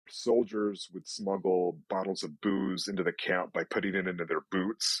soldiers would smuggle bottles of booze into the camp by putting it into their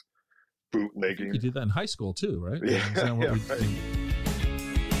boots, bootlegging. You did that in high school too, right? Yeah, Isn't that what yeah, we right. did?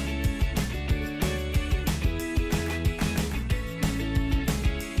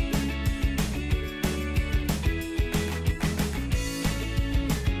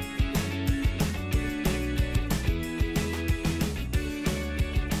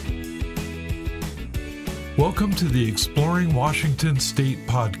 Welcome to the Exploring Washington State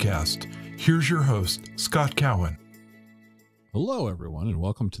podcast. Here's your host, Scott Cowan. Hello, everyone, and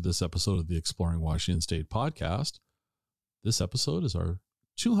welcome to this episode of the Exploring Washington State podcast. This episode is our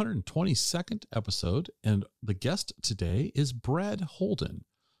 222nd episode, and the guest today is Brad Holden.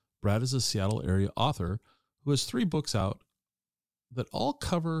 Brad is a Seattle area author who has 3 books out that all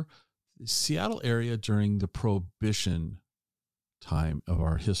cover the Seattle area during the Prohibition time of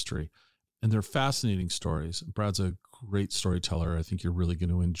our history. And they're fascinating stories. Brad's a great storyteller. I think you're really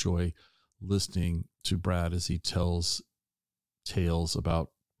going to enjoy listening to Brad as he tells tales about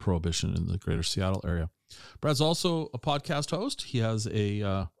Prohibition in the greater Seattle area. Brad's also a podcast host. He has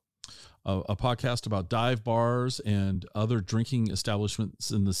a podcast about dive bars and other drinking establishments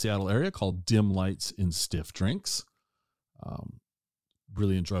in the Seattle area called Dim Lights and Stiff Drinks.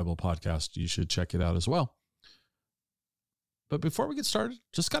 Really enjoyable podcast. You should check it out as well. But before we get started,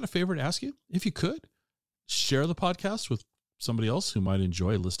 just got a favor to ask you. If you could, share the podcast with somebody else who might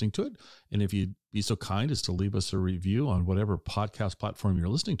enjoy listening to it. And if you'd be so kind as to leave us a review on whatever podcast platform you're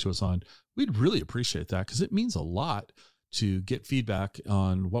listening to us on, we'd really appreciate that because it means a lot to get feedback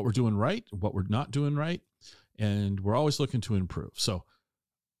on what we're doing right, what we're not doing right. And we're always looking to improve. So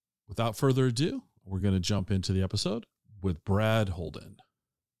without further ado, we're going to jump into the episode with Brad Holden.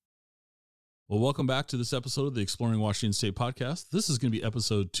 Well, welcome back to this episode of the Exploring Washington State podcast. This is going to be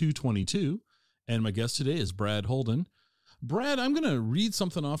episode 222, and my guest today is Brad Holden. Brad, I'm going to read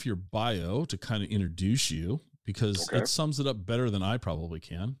something off your bio to kind of introduce you because it sums it up better than I probably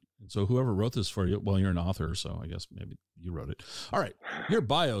can. And so whoever wrote this for you, well, you're an author, so I guess maybe you wrote it. All right. Your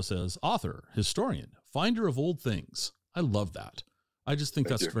bio says author, historian, finder of old things. I love that. I just think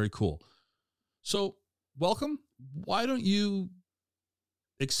that's very cool. So welcome. Why don't you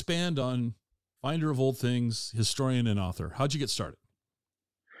expand on finder of old things, historian, and author? How'd you get started?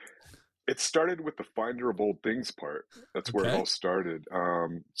 It started with the finder of old things part. That's where it all started.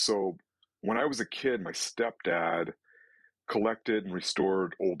 So when I was a kid, my stepdad collected and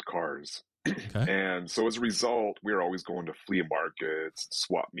restored old cars. And so as a result, we were always going to flea markets,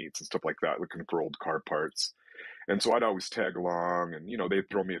 swap meets and stuff like that, looking for old car parts. And so I'd always tag along and, they'd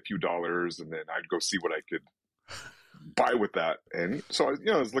throw me a few dollars and then I'd go see what I could buy with that. And so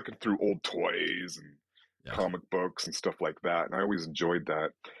I was looking through old toys and comic books and stuff like that. And I always enjoyed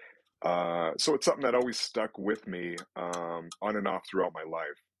that. So it's something that always stuck with me on and off throughout my life.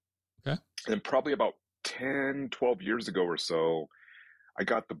 Okay. And probably about 10, 12 years ago or so, I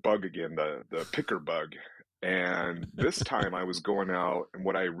got the bug again, the picker bug. And this time I was going out and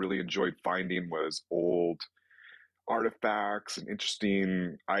what I really enjoyed finding was old artifacts and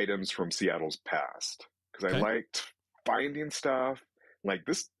interesting items from Seattle's past. Because I liked finding stuff like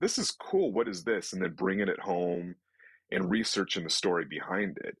this is cool. What is this? And then bringing it home and researching the story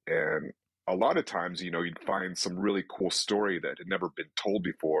behind it. And a lot of times, you'd find some really cool story that had never been told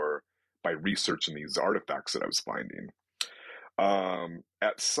before by researching these artifacts that I was finding.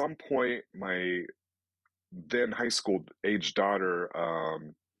 At some point, my then high school age daughter,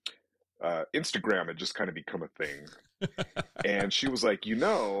 Instagram had just kind of become a thing. And she was like,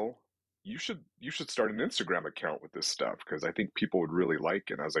 you should start an Instagram account with this stuff because I think people would really like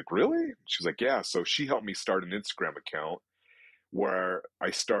it. And I was like, really? She's like, yeah. So she helped me start an Instagram account where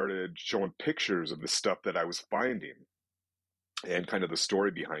I started showing pictures of the stuff that I was finding and kind of the story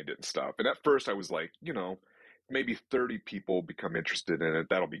behind it and stuff. And at first I was like, maybe 30 people become interested in it.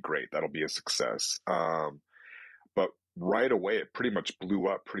 That'll be great. That'll be a success. But right away, it pretty much blew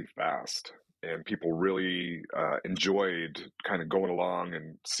up pretty fast. And people really enjoyed kind of going along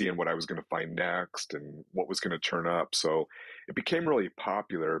and seeing what I was going to find next and what was going to turn up. So it became really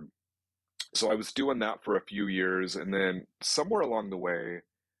popular. So I was doing that for a few years. And then somewhere along the way,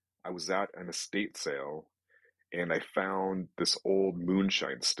 I was at an estate sale and I found this old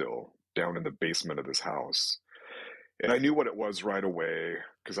moonshine still down in the basement of this house. And I knew what it was right away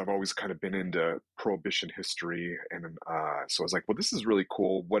because I've always kind of been into Prohibition history. And so I was like, well, this is really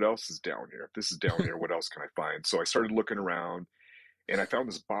cool. What else is down here? If this is down here, what else can I find? So I started looking around and I found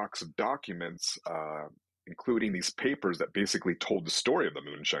this box of documents, including these papers that basically told the story of the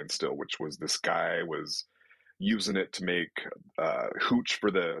moonshine still, which was this guy was using it to make hooch for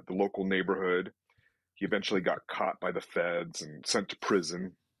the local neighborhood. He eventually got caught by the feds and sent to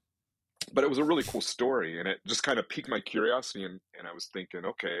prison. but it was a really cool story, and it just kind of piqued my curiosity. And I was thinking,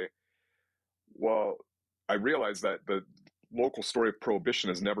 okay, well, I realized that the local story of Prohibition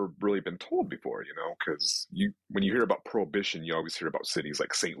has never really been told before, because when you hear about Prohibition, you always hear about cities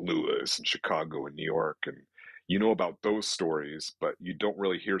like St. Louis and Chicago and New York, and you know about those stories, but you don't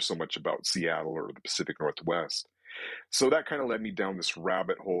really hear so much about Seattle or the Pacific Northwest. So that kind of led me down this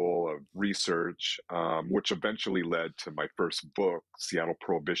rabbit hole of research, which eventually led to my first book, Seattle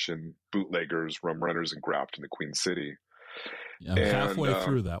Prohibition, Bootleggers, Rumrunners, and Graft in the Queen City. Yeah, I'm halfway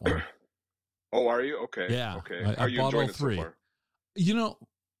through that one. Oh, are you? Okay. Yeah. Okay. I How are you bought all enjoying it so 3. far?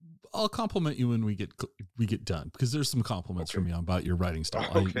 I'll compliment you when we get done, because there's some compliments from you about your writing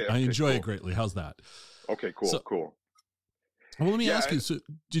style. Okay, I enjoy cool. it greatly. How's that? Okay, cool, cool. Well, let me ask you. So,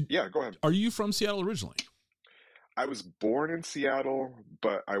 go ahead. Are you from Seattle originally? I was born in Seattle,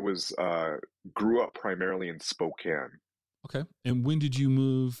 but I grew up primarily in Spokane. Okay. And when did you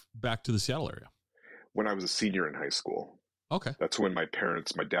move back to the Seattle area? When I was a senior in high school. Okay. That's when my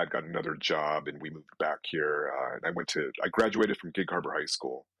dad got another job and we moved back here. And I graduated from Gig Harbor High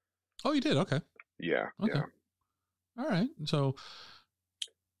School. Oh, you did? Okay. Yeah. Okay. Yeah. All right. So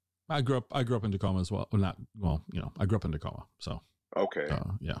I grew up in Tacoma as well. Well, I grew up in Tacoma. So. Okay.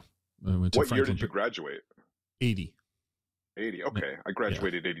 Yeah. I went to what Franklin, year did you graduate? 80. 80. Okay. I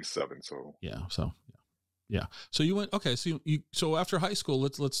graduated 87. So. Yeah. So, yeah. So you went, okay. So after high school,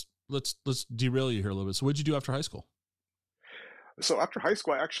 let's derail you here a little bit. So what'd you do after high school? So after high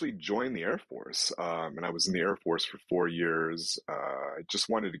school, I actually joined the Air Force, and I was in the Air Force for 4 years. I just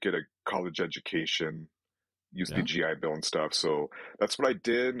wanted to get a college education, use the GI Bill and stuff. So that's what I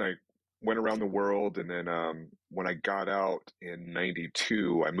did, and I went around the world. And then when I got out in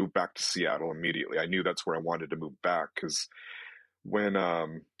 '92, I moved back to Seattle immediately. I knew that's where I wanted to move back, because when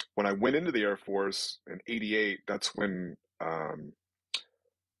I went into the Air Force in '88, that's when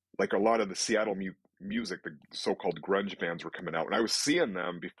like a lot of the Seattle music, the so-called grunge bands were coming out, and I was seeing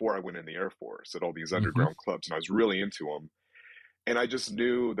them before I went in the Air Force at all these underground clubs, and I was really into them, and I just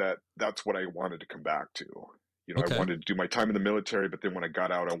knew that that's what I wanted to come back to. I wanted to do my time in the military, but then when I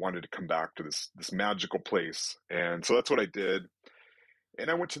got out, I wanted to come back to this magical place, and so that's what I did. And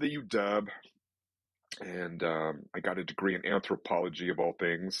I went to the UW, and I got a degree in anthropology of all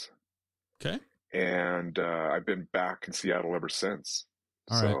things. Okay. And I've been back in Seattle ever since.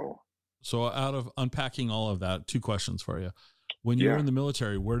 All right. So out of unpacking all of that, 2 questions for you. When you were in the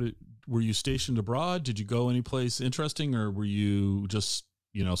military, were you stationed abroad? Did you go any place interesting, or were you just,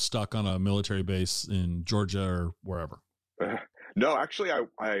 stuck on a military base in Georgia or wherever? No, actually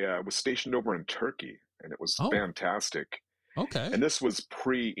I was stationed over in Turkey, and it was fantastic. Okay. And this was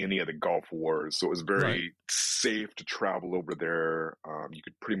pre any of the Gulf Wars, so it was very safe to travel over there. You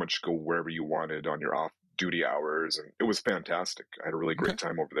could pretty much go wherever you wanted on your off duty hours, and it was fantastic. I had a really great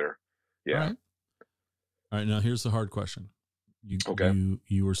time over there. Yeah. All right. Now here's the hard question.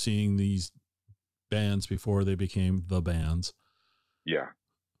 You were seeing these bands before they became the bands. Yeah.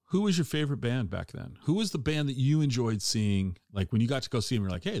 Who was your favorite band back then? Who was the band that you enjoyed seeing? Like when you got to go see them,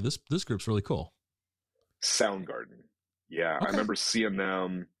 you're like, hey, this group's really cool. Soundgarden. Yeah. Okay. I remember seeing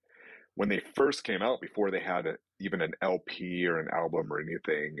them when they first came out, before they had even an LP or an album or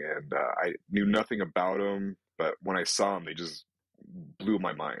anything. And I knew nothing about them, but when I saw them, they just blew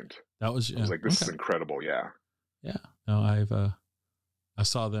my mind. That was, I was like, this is incredible. Yeah. Yeah. No, I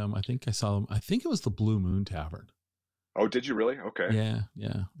saw them. I think it was the Blue Moon Tavern. Oh, did you really? Okay. Yeah.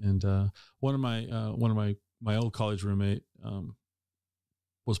 Yeah. And, one of my old college roommate,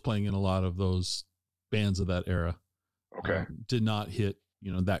 was playing in a lot of those bands of that era. Okay. Did not hit,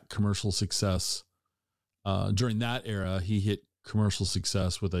 that commercial success. During that era, he hit commercial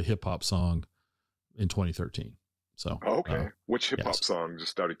success with a hip hop song in 2013. So, okay. Which hip hop song,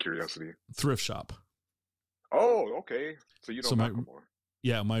 just out of curiosity? Thrift Shop. Oh, okay. So you know Macklemore.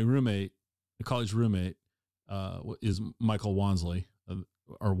 Yeah. My roommate, a college roommate, is Michael Wansley,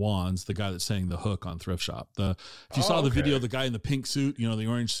 or Wands, the guy that sang the hook on Thrift Shop. If you saw the video, the guy in the pink suit, the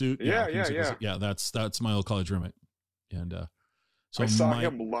orange suit. Yeah. That's my old college roommate. And, so I saw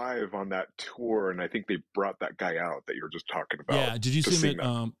him live on that tour, and I think they brought that guy out that you were just talking about. Yeah. Did you see him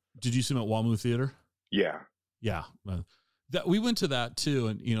at WAMU Theater? Yeah. Yeah. That we went to that too.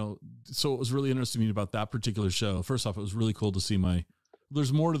 And, so it was really interesting to me about that particular show. First off, it was really cool to see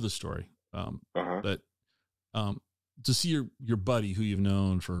there's more to the story. But, to see your buddy who you've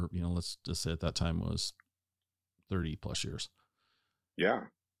known for, let's just say at that time was 30 plus years. Yeah.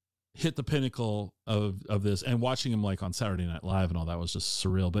 Hit the pinnacle of this, and watching him like on Saturday Night Live and all that was just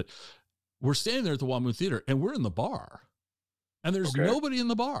surreal. But we're standing there at the WAMU Theater, and we're in the bar, and there's nobody in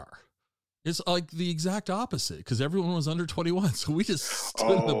the bar. It's like the exact opposite because everyone was under 21, so we just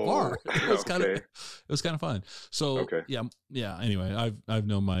stood in the bar. It was kind of fun. So yeah. Anyway, I've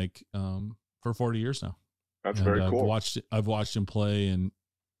known Mike for 40 years now. That's very cool. I've watched him play in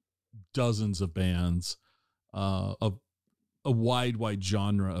dozens of bands, of a wide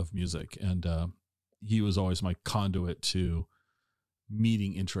genre of music, and he was always my conduit to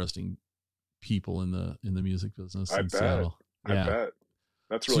meeting interesting people in the music business in Seattle. I bet.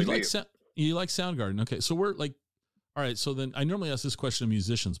 That's really neat. You like Soundgarden. Okay. So we're like, all right. So then I normally ask this question of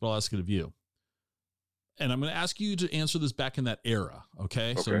musicians, but I'll ask it of you. And I'm going to ask you to answer this back in that era.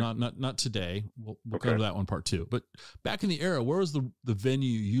 Okay. So not today. We'll cover that one part 2, but back in the era, where was the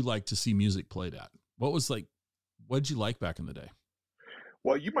venue you like to see music played at? What did you like back in the day?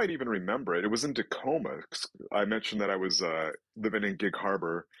 Well, you might even remember it. It was in Tacoma. I mentioned that I was living in Gig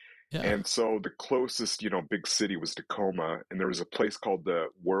Harbor. Yeah. And so the closest, big city was Tacoma, and there was a place called the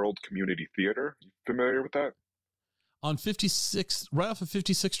World Community Theater. You familiar with that? On 56, right off of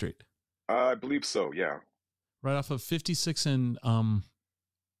 56th Street. I believe so. Yeah. Right off of 56 and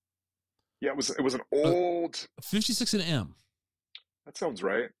yeah, it was an old 56 and M. That sounds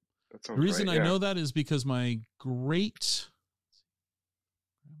right. The reason I know that is because my great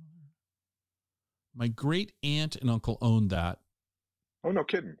aunt and uncle owned that. Oh, no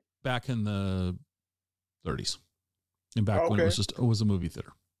kidding. Back in the 30s, and back when it was a movie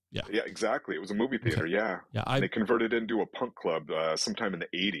theater. Yeah, exactly. It was a movie theater. Okay. Yeah. They converted it into a punk club sometime in the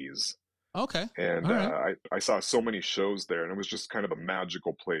 80s. Okay. And I saw so many shows there, and it was just kind of a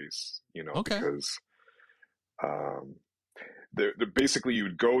magical place, because they're basically you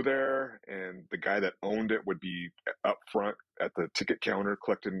would go there, and the guy that owned it would be up front at the ticket counter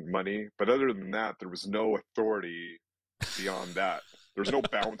collecting money. But other than that, there was no authority beyond that. There's no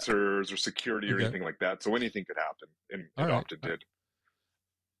bouncers or security or anything like that. So anything could happen, and it often did.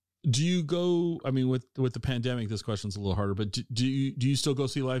 Do you go, I mean, with the pandemic, this question's a little harder, but do you still go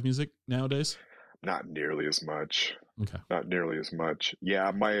see live music nowadays? Not nearly as much. Okay. Not nearly as much. Yeah.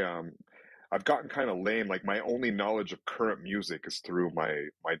 I've gotten kind of lame. Like my only knowledge of current music is through my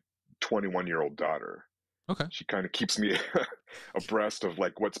 21-year-old daughter. Okay. She kind of keeps me abreast of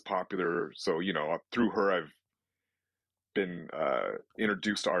like what's popular. So, through her, I've been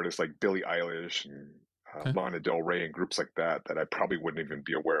introduced to artists like Billie Eilish and Lana Del Rey and groups like that I probably wouldn't even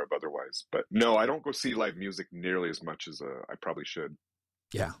be aware of otherwise. But no, I don't go see live music nearly as much as I probably should.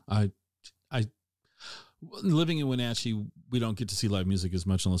 Yeah, I living in Wenatchee, we don't get to see live music as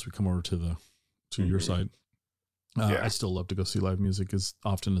much unless we come over to your side. I still love to go see live music as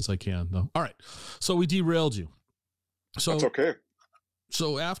often as I can, though. All right, so we derailed you. So that's okay.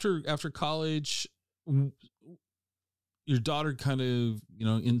 So after college, your daughter kind of,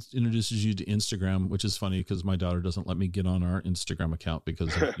 introduces you to Instagram, which is funny because my daughter doesn't let me get on our Instagram account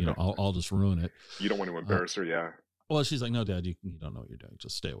because, I'll just ruin it. You don't want to embarrass her. Yeah. Well, she's like, no, Dad, you don't know what you're doing.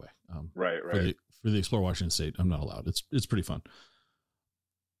 Just stay away. Right. For the Explore Washington State, I'm not allowed. It's pretty fun.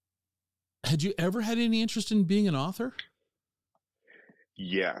 Had you ever had any interest in being an author?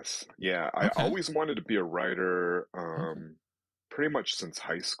 Yes. Yeah. I always wanted to be a writer, pretty much since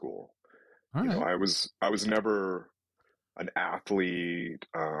high school. All right. I was never an athlete.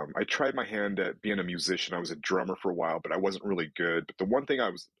 I tried my hand at being a musician. I was a drummer for a while, but I wasn't really good. But the one thing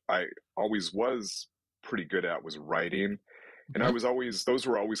I always was pretty good at was writing. And those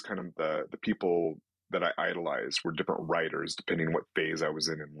were always kind of the people that I idolized were different writers, depending on what phase I was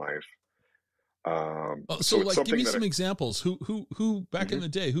in life. So like, give me some examples. Who back in the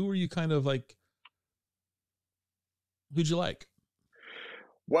day, who were you kind of like, who'd you like?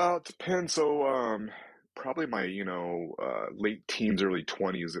 Well, it depends. So, probably my, late teens, early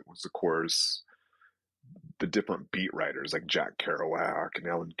 20s, it was, of course, the different beat writers like Jack Kerouac and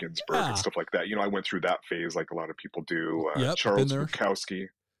Allen Ginsberg and stuff like that. I went through that phase like a lot of people do. Charles Bukowski.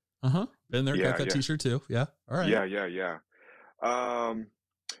 Been there, got that t-shirt too. Yeah. All right. Yeah.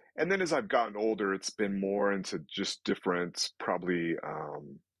 And then as I've gotten older, it's been more into just different, probably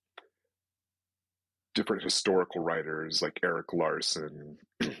different historical writers like Eric Larson,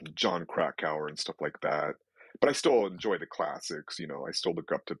 John Krakauer and stuff like that. But I still enjoy the classics. I still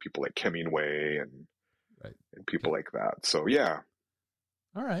look up to people like Hemingway and people like that. So, yeah.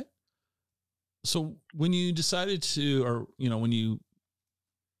 All right. So when you decided to, or, when you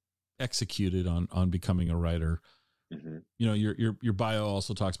executed on becoming a writer, your bio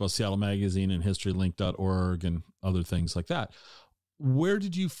also talks about Seattle Magazine and historylink.org and other things like that. Where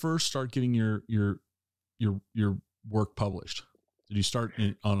did you first start getting your work published? Did you start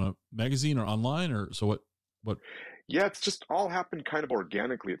on a magazine or online, or so what? Yeah, it's just all happened kind of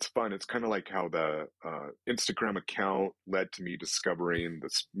organically. It's fun. It's kind of like how the Instagram account led to me discovering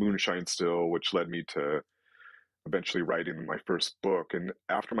this moonshine still, which led me to eventually writing my first book. And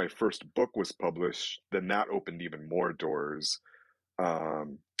after my first book was published, then that opened even more doors.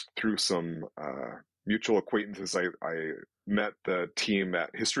 Through some mutual acquaintances, I met the team at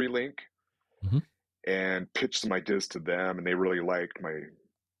History Link Mm-hmm. and pitched some ideas to them, and they really liked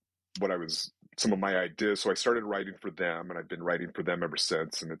some of my ideas. So I started writing for them, and I've been writing for them ever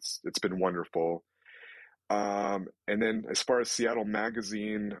since, and it's been wonderful. And then as far as Seattle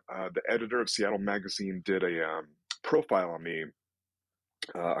Magazine, the editor of Seattle Magazine did a profile on me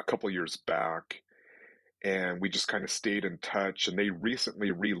a couple years back, and we just kind of stayed in touch. And they recently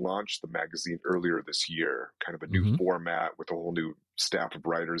relaunched the magazine earlier this year, kind of a new Mm-hmm. format with a whole new staff of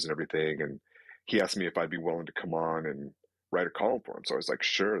writers and everything. And he asked me if I'd be willing to come on and write a column for him. So I was like,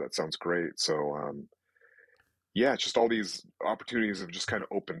 sure, that sounds great. So yeah, it's just all these opportunities have just kind of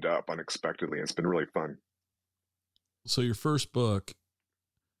opened up unexpectedly. And it's been really fun. So your first book,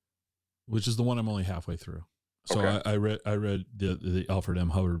 which is the one I'm only halfway through. So Okay. I read the Alfred M.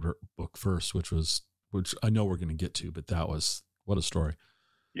 Hubbard book first, which I know we're going to get to, but that was, what a story.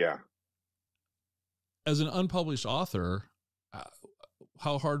 Yeah. As an unpublished author,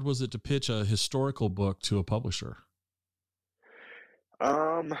 how hard was it to pitch a historical book to a publisher?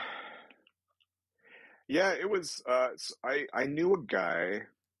 Yeah, it was, I knew a guy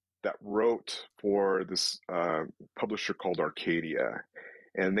that wrote for this publisher called Arcadia,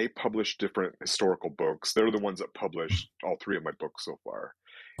 and they publish different historical books. They're the ones that published all three of my books so far.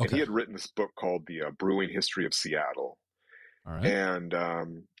 And he Okay. had written this book called The Brewing History of Seattle. All right. And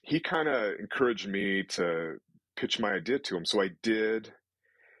he kind of encouraged me to pitch my idea to him. So I did.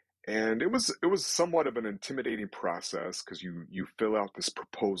 And it was somewhat of an intimidating process because you fill out this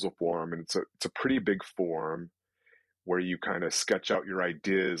proposal form, and it's a pretty big form where you kind of sketch out your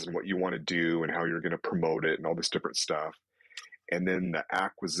ideas and what you want to do and how you're going to promote it and all this different stuff. And then the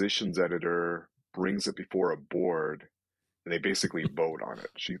acquisitions editor brings it before a board, and they basically vote on it.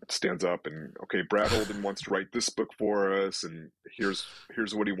 She stands up and, okay, Brad Holden wants to write this book for us, and here's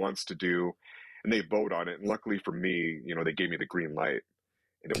what he wants to do. And they vote on it. And luckily for me, they gave me the green light,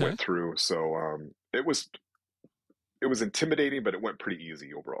 and it Okay. went through. So it was intimidating, but it went pretty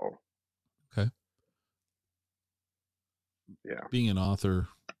easy overall. Okay. Yeah. Being an author,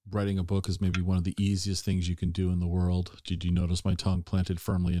 writing a book is maybe one of the easiest things you can do in the world. Did you notice my tongue planted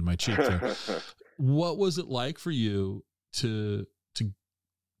firmly in my cheek there? What was it like for you to do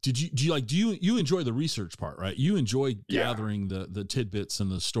you enjoy the research part, right? You enjoy gathering the tidbits and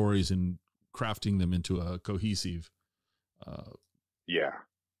the stories and crafting them into a cohesive. Yeah.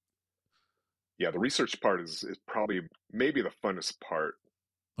 The research part is probably maybe the funnest part.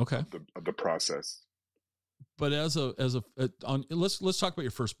 Okay. Of the process. But let's talk about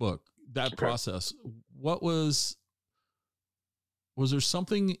your first book, that process. What was there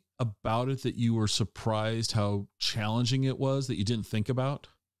something about it that you were surprised how challenging it was that you didn't think about?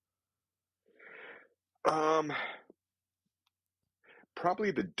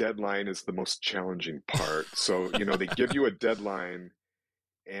 Probably the deadline is the most challenging part. So, they give you a deadline,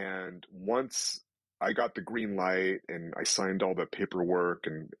 and once I got the green light and I signed all the paperwork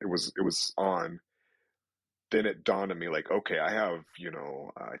and it was on, then it dawned on me like, okay, I have,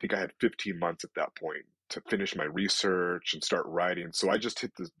 I think I had 15 months at that point to finish my research and start writing. So I just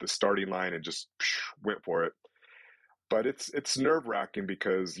hit the starting line and just went for it. But it's nerve-wracking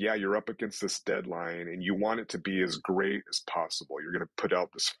because, you're up against this deadline and you want it to be as great as possible. You're going to put out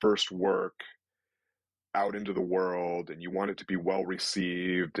this first work out into the world, and you want it to be well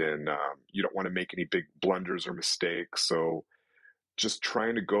received, and you don't want to make any big blunders or mistakes. So just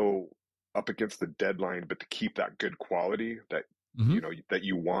trying to go up against the deadline, but to keep that good quality that that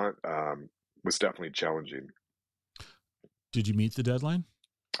you want was definitely challenging. Did you meet the deadline?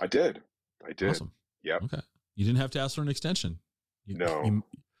 I did. Awesome. Yep. Okay. You didn't have to ask for an extension. No.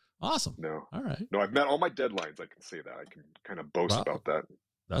 Awesome. No. All right. No, I've met all my deadlines. I can say that. I can kind of boast about that.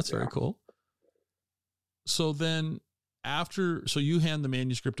 That's very cool. So then so you hand the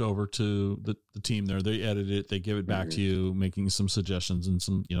manuscript over to the team there, they edit it, they give it back to you, making some suggestions and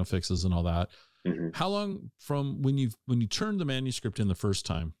some, fixes and all that. Mm-hmm. How long from when you turned the manuscript in the first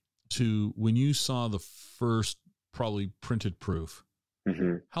time to when you saw the first probably printed proof,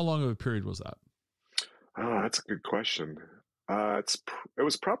 how long of a period was that? Oh, that's a good question. It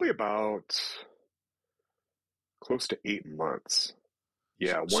was probably about close to 8 months.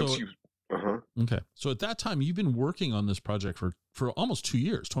 Yeah. Okay. So at that time, you've been working on this project for almost 2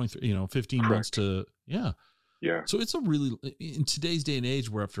 years, 23, 15 Correct. months to, yeah. Yeah. So it's a really, in today's day and age,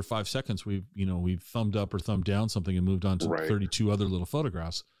 where after 5 seconds we've thumbed up or thumbed down something and moved on to Right. 32 other little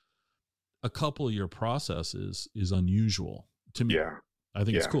photographs. A couple of year process is unusual to me. Yeah. I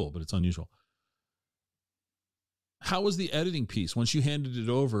think it's Yeah. cool, but it's unusual. How was the editing piece once you handed it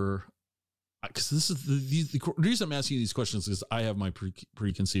over? Because this is the reason I'm asking you these questions is I have my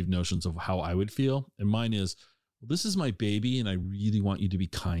preconceived notions of how I would feel, and mine is, well, this is my baby, and I really want you to be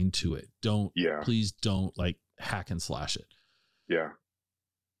kind to it. Please don't like hack and slash it. Yeah.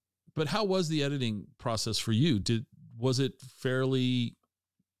 But how was the editing process for you? Was it fairly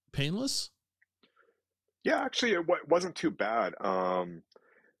painless? Yeah, actually, it wasn't too bad.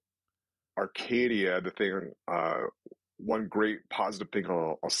 Arcadia, the thing, one great positive thing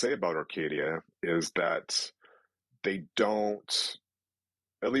I'll say about Arcadia is that they don't,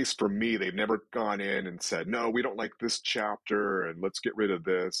 at least for me, they've never gone in and said, no, we don't like this chapter and let's get rid of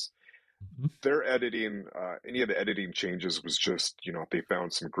this. Mm-hmm. Their editing, any of the editing changes was just, if they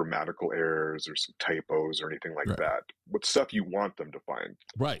found some grammatical errors or some typos or anything like that, what stuff you want them to find.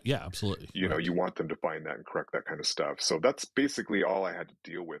 Right. Yeah, absolutely. You want them to find that and correct that kind of stuff. So that's basically all I had to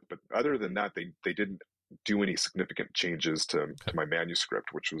deal with. But other than that, they didn't do any significant changes to my manuscript,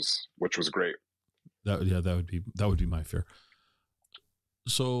 which was great. That would be my fear.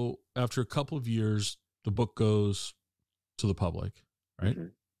 So after a couple of years, the book goes to the public, right? Mm-hmm.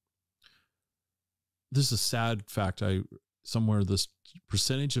 This is a sad fact. This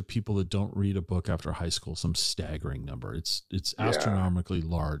percentage of people that don't read a book after high school, some staggering number. It's astronomically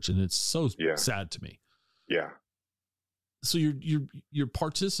large, and it's so sad to me. Yeah. So you're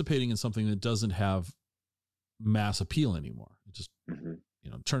participating in something that doesn't have mass appeal anymore. It just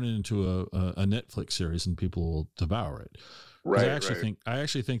turn it into a Netflix series and people will devour it. Right. I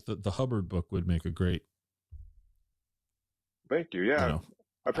actually think that the Hubbard book would make a great. Thank you. Yeah.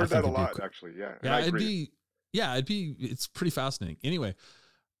 I've heard that a lot, actually. Yeah. Yeah, it's pretty fascinating. Anyway,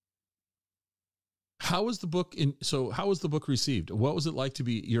 how was the book received? What was it like to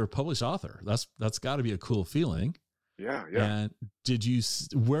be, you're a published author? That's gotta be a cool feeling. Yeah. Yeah. And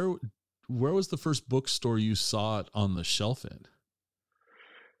where was the first bookstore you saw it on the shelf in?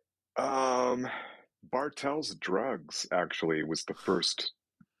 Bartell's Drugs actually was the first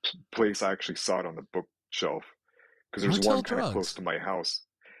place I actually saw it on the bookshelf, because there's one kind of close to my house.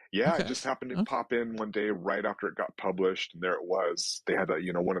 Yeah, Okay. I just happened to pop in one day right after it got published, and there it was. They had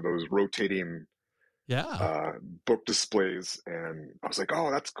one of those rotating book displays, and I was like,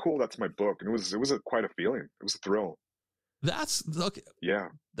 "Oh, that's cool. That's my book." And it was quite a feeling. It was a thrill. That's okay. Yeah.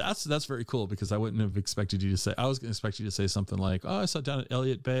 That's very cool, because I wouldn't have expected you to say, I was going to expect you to say something like, "Oh, I saw it down at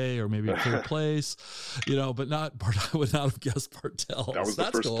Elliott Bay," or maybe at Third Place, but not I would not have guessed Bartell. That was the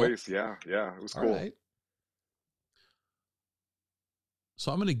first place. Yeah. Yeah. It was cool. All right.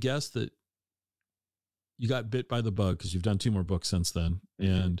 So I'm going to guess that you got bit by the bug because you've done 2 more books since then.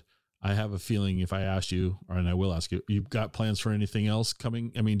 Mm-hmm. And I have a feeling if I asked you, and I will ask you, you've got plans for anything else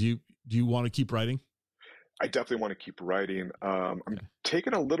coming? I mean, do you want to keep writing? I definitely want to keep writing. I'm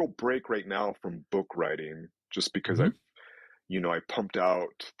taking a little break right now from book writing, just because I pumped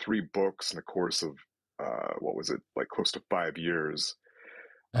out 3 books in the course of, like close to 5 years.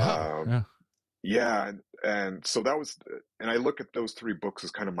 And so that was, and I look at those 3 books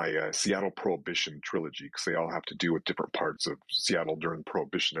as kind of my Seattle Prohibition trilogy, because they all have to do with different parts of Seattle during the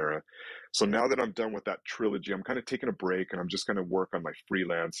Prohibition era. So now that I'm done with that trilogy, I'm kind of taking a break, and I'm just going to work on my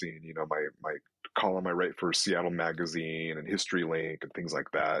freelancing, my column I write for Seattle Magazine and History Link and things like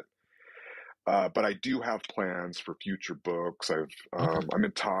that. But I do have plans for future books. I'm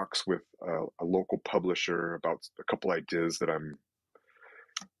in talks with a local publisher about a couple ideas that I'm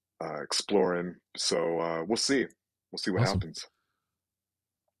exploring. So we'll see. We'll see what happens.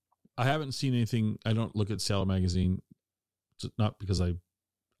 I haven't seen anything. I don't look at Seattle Magazine, not because I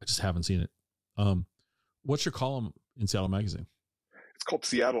just haven't seen it. What's your column in Seattle Magazine? It's called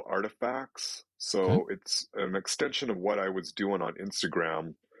Seattle Artifacts. So it's an extension of what I was doing on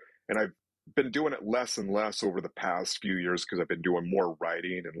Instagram. And I've been doing it less and less over the past few years, because I've been doing more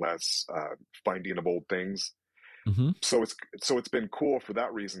writing and less finding of old things. Mm-hmm. So it's been cool for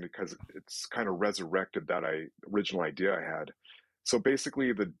that reason, because it's kind of resurrected that original idea I had. So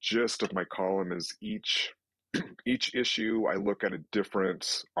basically, the gist of my column is each issue I look at a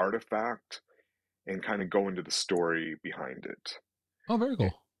different artifact and kind of go into the story behind it. Oh, very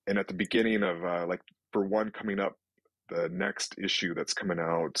cool. And at the beginning of for one coming up, the next issue that's coming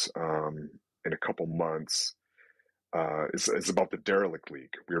out in a couple months is about the Derelict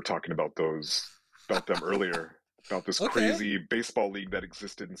League. We were talking about them earlier. About this crazy baseball league that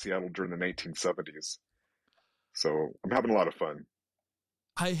existed in Seattle during the 1970s. So I'm having a lot of fun.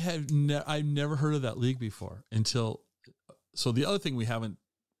 I've never heard of that league before until. So the other thing we haven't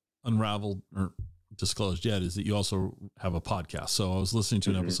unraveled or disclosed yet is that you also have a podcast. So I was listening to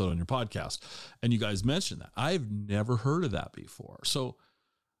an episode on your podcast, and you guys mentioned that. I've never heard of that before. So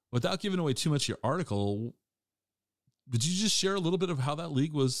without giving away too much of your article, would you just share a little bit of how that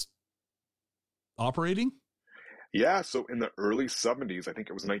league was operating? Yeah. So in the early 70s, I think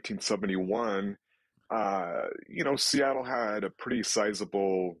it was 1971, Seattle had a pretty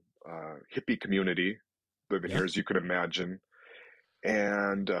sizable hippie community living here, as you can imagine.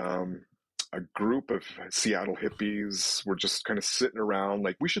 And a group of Seattle hippies were just kind of sitting around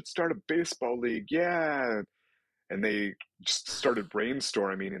like, we should start a baseball league. Yeah. And they just started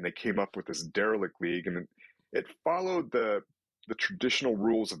brainstorming, and they came up with this derelict league. And it followed the traditional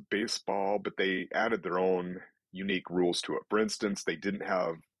rules of baseball, but they added their own unique rules to it. For instance, they didn't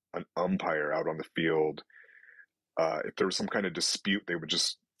have an umpire out on the field. If there was some kind of dispute, they would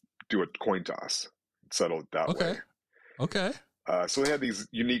just do a coin toss and settle it that way. Okay. So they had these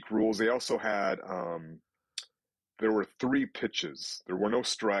unique rules. They also had, there were 3 pitches. There were no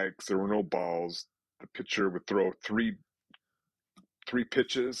strikes. There were no balls. The pitcher would throw three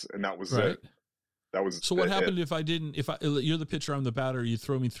pitches, and that was it. That was so. What happened if you're the pitcher, I'm the batter, you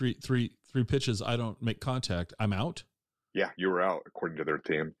throw me three pitches, I don't make contact, I'm out? Yeah, you were out according to their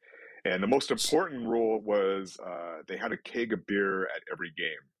team. And the most important rule was they had a keg of beer at every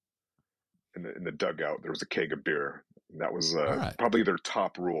game. In the dugout, there was a keg of beer. And that was probably their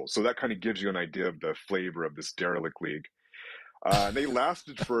top rule. So that kind of gives you an idea of the flavor of this derelict league. They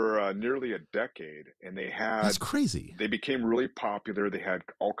lasted for nearly a decade, and that's crazy. They became really popular. They had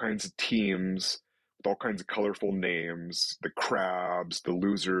all kinds of teams with all kinds of colorful names: the Crabs, the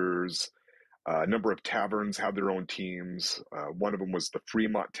Losers. A number of taverns had their own teams. One of them was the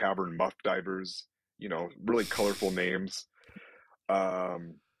Fremont Tavern Muff Divers. Really colorful names.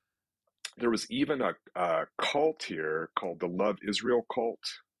 There was even a cult here called the Love Israel Cult.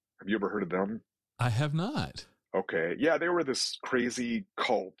 Have you ever heard of them? I have not. Okay. Yeah, they were this crazy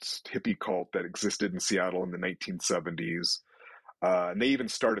cult, hippie cult that existed in Seattle in the 1970s. And they even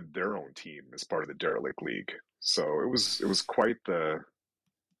started their own team as part of the derelict league. So it was quite the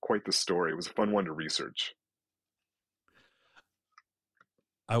story. It was a fun one to research.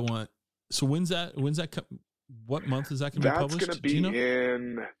 So when's that what month is that going to be published? That's going to be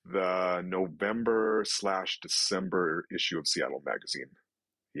in the November/December issue of Seattle Magazine.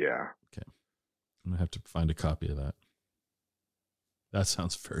 Yeah. Okay. I'm going to have to find a copy of that. That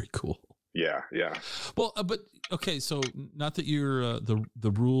sounds very cool. Yeah. Well, but okay, so not that you're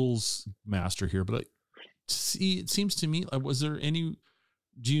the rules master here, but it seems to me, was there any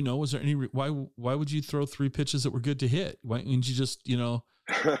why would you throw 3 pitches that were good to hit? Why wouldn't you just,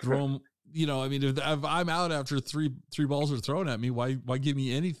 throw them, I mean, if I'm out after three balls are thrown at me, why give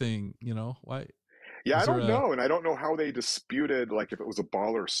me anything, why? Yeah, I don't know. And I don't know how they disputed, like, if it was a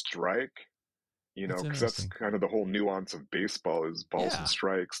ball or strike, because that's kind of the whole nuance of baseball is balls and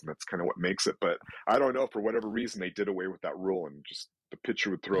strikes. And that's kind of what makes it. But I don't know, for whatever reason, they did away with that rule, and just the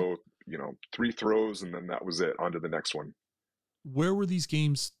pitcher would throw, 3 throws, and then that was it, on to the next one. Where were these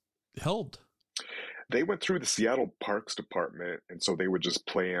games held? They went through the Seattle Parks Department, and so they would just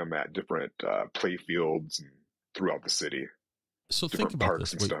play them at different play fields and throughout the city. So think about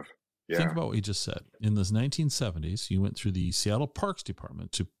this. And stuff. Yeah. Think about what you just said. In the 1970s, you went through the Seattle Parks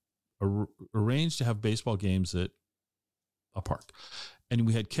Department to arrange to have baseball games at a park. And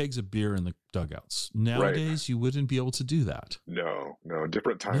we had kegs of beer in the dugouts. Nowadays, you wouldn't be able to do that. No.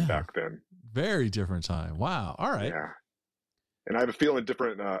 Different time back then. Very different time. Wow. All right. Yeah. And I have a feeling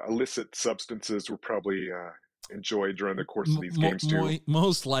different illicit substances were probably enjoyed during the course of these games too.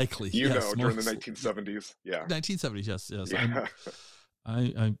 Most likely, during the 1970s. Yeah, 1970s. Yes.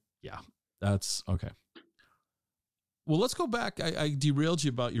 Yeah. That's okay. Well, let's go back. I derailed you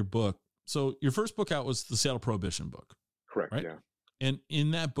about your book. So your first book out was the Seattle Prohibition book. Correct. Right? Yeah. And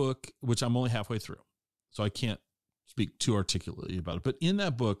in that book, which I'm only halfway through, so I can't speak too articulately about it, but in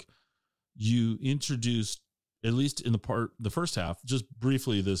that book, you introduced, at least in the first half, just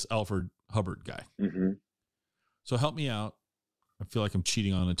briefly, this Alfred Hubbard guy. Mm-hmm. So help me out. I feel like I'm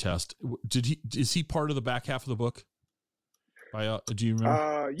cheating on a test. Is he part of the back half of the book? Do you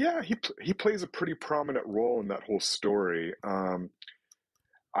remember? Yeah, he plays a pretty prominent role in that whole story.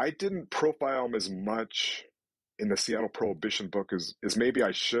 I didn't profile him as much in the Seattle Prohibition book as maybe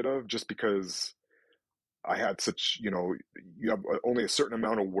I should have, just because I had such, you have only a certain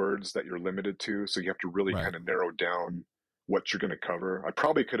amount of words that you're limited to. So you have to really kind of narrow down what you're going to cover. I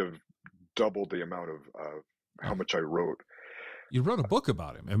probably could have doubled the amount of how much I wrote. You wrote a book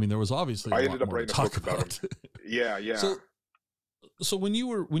about him. I mean, there was obviously I ended up writing a book about him. Yeah. So when you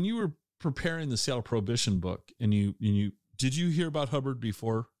were preparing the Seattle Prohibition book, and you did you hear about Hubbard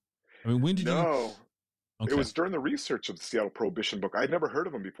before? I mean, when did you? No, it Okay, was during the research of the Seattle Prohibition book. I'd never heard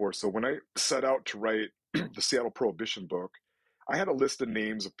of him before. So when I set out to write the Seattle Prohibition book, I had a list of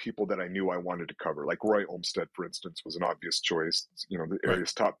names of people that I knew I wanted to cover. Like Roy Olmsted, for instance, was an obvious choice. You know, the right.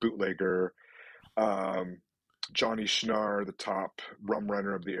 area's top bootlegger. Um, Johnny Schnarr, the top rum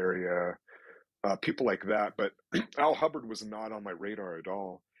runner of the area. People like that. But Al Hubbard was not on my radar at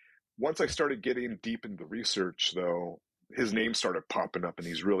all. Once I started getting deep into the research, though, his name started popping up in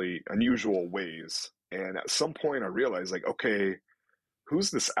these really unusual ways. And at some point, I realized, like, okay,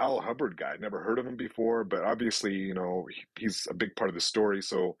 who's this Al Hubbard guy? I'd never heard of him before, but obviously, you know, he's a big part of the story.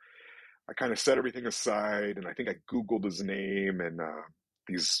 So I kind of set everything aside, and I think I Googled his name, and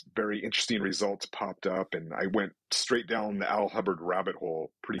these very interesting results popped up, and I went straight down the Al Hubbard rabbit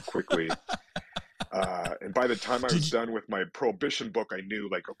hole pretty quickly. And by the time I was done with my Prohibition book, I knew,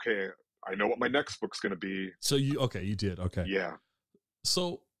 like, okay, I know what my next book's going to be. So you did. Okay. Yeah.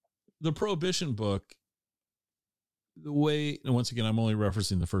 So the Prohibition book, the way, and once again, I'm only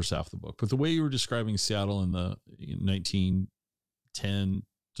referencing the first half of the book, but the way you were describing Seattle in the 1910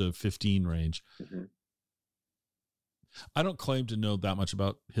 to 15 range, Mm-hmm. I don't claim to know that much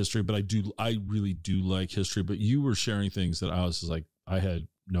about history, but I really do like history, but you were sharing things that I was just like, I had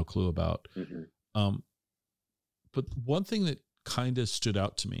no clue about. Mm-hmm. But one thing that kind of stood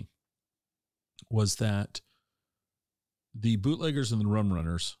out to me was that the Bootleggers and the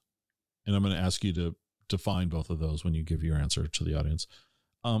Rumrunners, and I'm going to ask you to define both of those when you give your answer to the audience,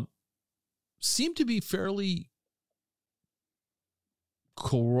 seem to be fairly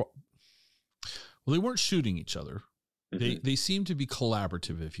well, they weren't shooting each other. Mm-hmm. They seem to be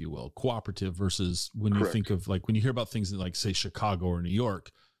collaborative, if you will, cooperative, versus when Correct. you think of, like, when you hear about things like, say, Chicago or New York,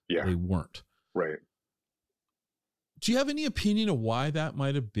 Yeah. they weren't. Right. Do you have any opinion of why that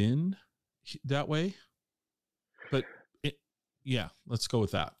might have been that way? But yeah, let's go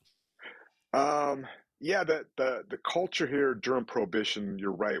with that. Yeah, the culture here during Prohibition,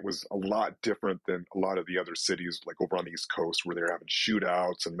 you're right, was a lot different than a lot of the other cities, like over on the East Coast, where they're having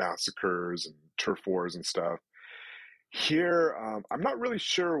shootouts and massacres and turf wars and stuff. Here, I'm not really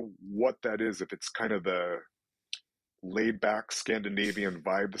sure what that is, if it's kind of the laid back Scandinavian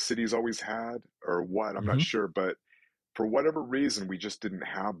vibe the city's always had, or what. I'm not sure, but for whatever reason, we just didn't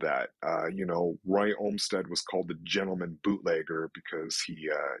have that. You know, Roy Olmsted was called the gentleman bootlegger because he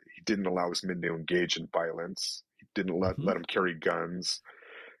didn't allow his men to engage in violence. He didn't let them carry guns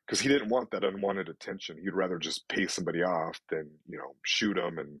because he didn't want that unwanted attention. He'd rather just pay somebody off than, you know, shoot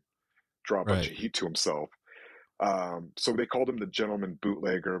them and draw a bunch of heat to himself. So they called him the gentleman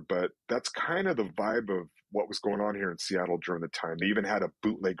bootlegger, but that's kind of the vibe of what was going on here in Seattle during the time. They even had a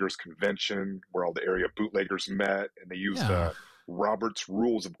bootleggers convention where all the area bootleggers met, and they used Robert's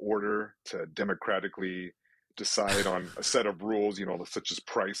Rules of Order to democratically decide on a set of rules, you know, such as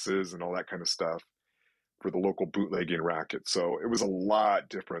prices and all that kind of stuff for the local bootlegging racket. So it was a lot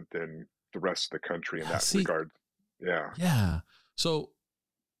different than the rest of the country in that regard. Yeah. Yeah. So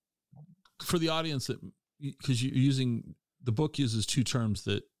for the audience, that, because you're using, the book uses two terms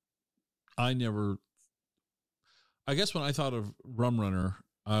that I guess when I thought of rum runner,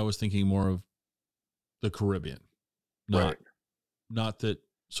 I was thinking more of the Caribbean, not that.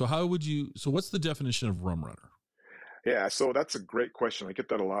 So what's the definition of rum runner? Yeah. So that's a great question. I get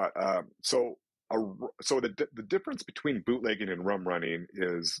that a lot. So the difference between bootlegging and rum running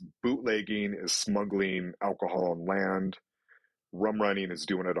is bootlegging is smuggling alcohol on land. Rum running is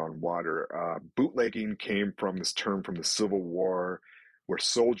doing it on water. Bootlegging came from this term from the Civil War, where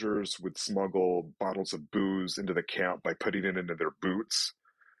soldiers would smuggle bottles of booze into the camp by putting it into their boots.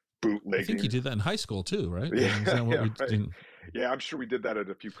 Bootlegging. I think you did that in high school too, right? Yeah, I'm sure we did that at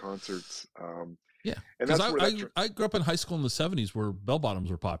a few concerts. Yeah, and because I grew up in high school in the 70s where bell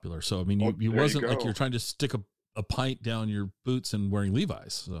bottoms were popular. So I mean, you wasn't like you're trying to stick a pint down your boots and wearing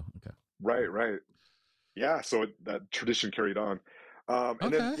Levi's. So okay, right. Yeah, so that tradition carried on.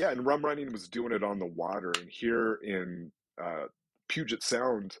 And rum running was doing it on the water. And here in Puget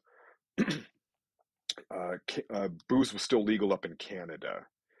Sound, booze was still legal up in Canada.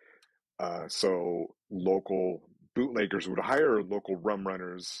 So local bootleggers would hire local rum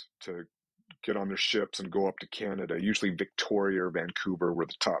runners to get on their ships and go up to Canada. Usually Victoria or Vancouver were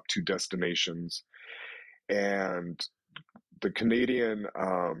the top two destinations. And the Canadian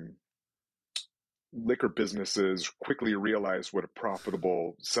liquor businesses quickly realized what a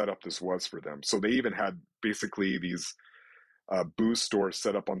profitable setup this was for them. So they even had basically these booze stores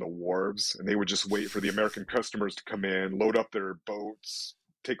set up on the wharves, and they would just wait for the American customers to come in, load up their boats,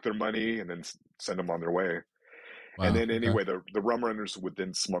 take their money, and then send them on their way. Wow. And then anyway, Okay. the Rumrunners would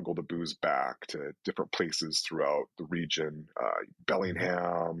then smuggle the booze back to different places throughout the region,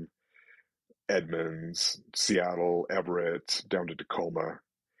 Bellingham, Edmonds, Seattle, Everett, down to Tacoma.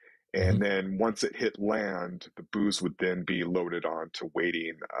 And then once it hit land, the booze would then be loaded onto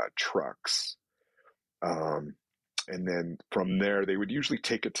waiting trucks. And then from there, they would usually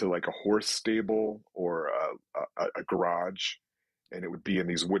take it to like a horse stable or a garage, and it would be in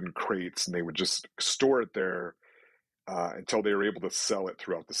these wooden crates, and they would just store it there until they were able to sell it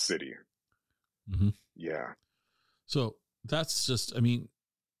throughout the city. Mm-hmm. Yeah. So that's just, I mean,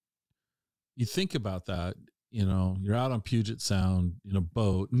 you think about that, you know, you're out on Puget Sound in a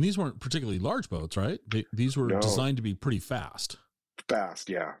boat, and these weren't particularly large boats, right? These were designed to be pretty fast. Fast,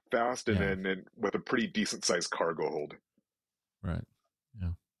 yeah. Fast, and then with a pretty decent sized cargo hold. Right. Yeah.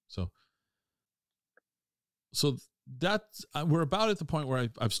 So that's, we're about at the point where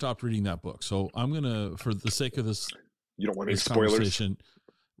I've stopped reading that book. So I'm going to, for the sake of this, you don't want any spoilers,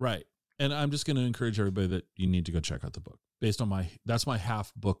 right? And I'm just going to encourage everybody that you need to go check out the book based on that's my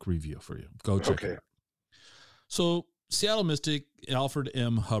half book review for you. Go check it out. So Seattle Mystic, Alfred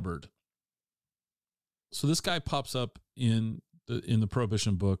M. Hubbard. So this guy pops up in the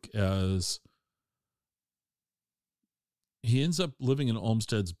Prohibition book as he ends up living in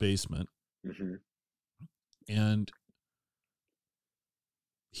Olmsted's basement. Mm-hmm. And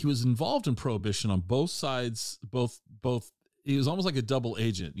he was involved in Prohibition on both sides, both. He was almost like a double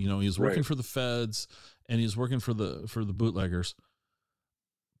agent. You know, he was working for the feds and he was working for the bootleggers.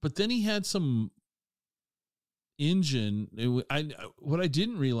 But then he had some engine. What I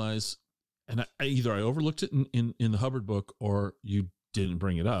didn't realize, and either I overlooked it in the Hubbard book or you didn't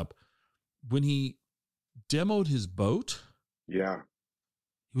bring it up, when he demoed his boat. Yeah.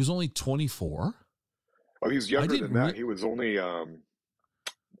 He was only 24. Oh, he was younger than that. He was only, I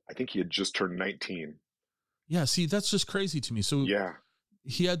think he had just turned 19. Yeah, see, that's just crazy to me. So yeah,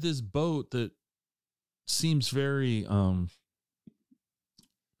 he had this boat that seems very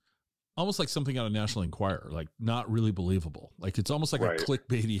almost like something out of National Enquirer, like not really believable. Like it's almost like a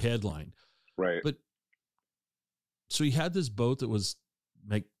clickbaity headline. Right. But so he had this boat that was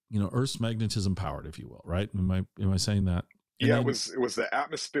Earth's magnetism powered, if you will, right? Am I saying that? And yeah, it was the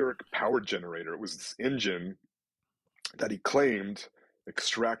atmospheric power generator. It was this engine that he claimed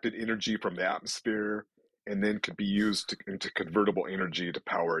extracted energy from the atmosphere and then could be used into convertible energy to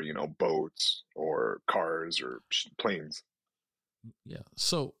power, boats or cars or planes. Yeah.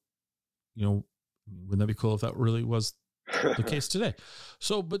 So, wouldn't that be cool if that really was the case today?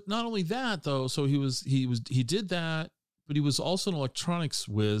 So, but not only that though, so he did that, but he was also an electronics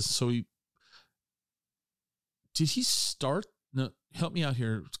whiz. So did he start? No, help me out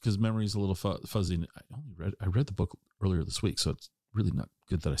here because memory is a little fuzzy. I read the book earlier this week, so it's really not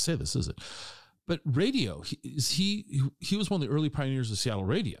good that I say this, is it? But radio, he was one of the early pioneers of Seattle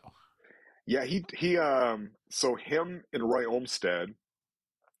radio. Yeah, so him and Roy Olmsted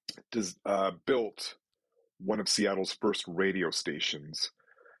built one of Seattle's first radio stations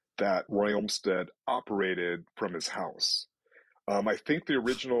that Roy Olmsted operated from his house. I think the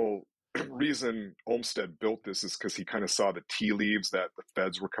original reason Olmsted built this is because he kind of saw the tea leaves that the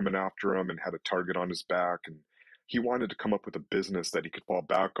feds were coming after him and had a target on his back, and he wanted to come up with a business that he could fall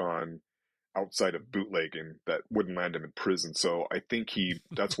back on outside of bootlegging that wouldn't land him in prison. So I think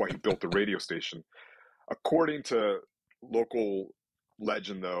that's why he built the radio station. According to local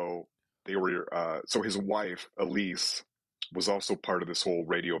legend, though, they were so his wife Elise was also part of this whole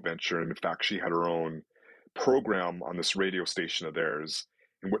radio venture, and in fact she had her own program on this radio station of theirs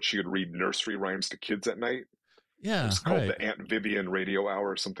in which she would read nursery rhymes to kids at night. Yeah, it's called the Aunt Vivian Radio Hour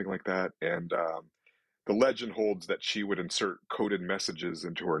or something like that. And the legend holds that she would insert coded messages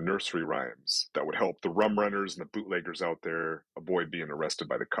into her nursery rhymes that would help the Rumrunners and the bootleggers out there avoid being arrested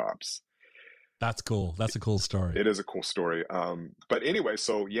by the cops. That's cool. That's a cool story. It is a cool story. But anyway,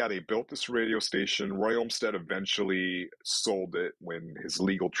 so yeah, they built this radio station. Roy Olmsted eventually sold it when his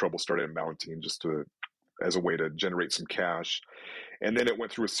legal trouble started mounting, as a way to generate some cash. And then it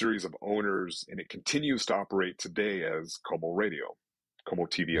went through a series of owners, and it continues to operate today as Como Radio, Como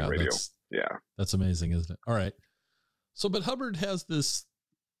TV and radio. That's amazing, isn't it? All right. So, but Hubbard has this.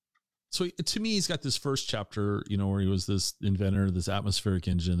 So to me, he's got this first chapter, where he was this inventor, this atmospheric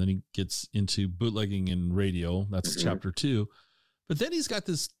engine. Then he gets into bootlegging and radio. That's chapter 2. But then he's got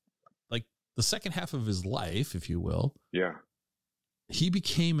this, like the second half of his life, if you will. Yeah. He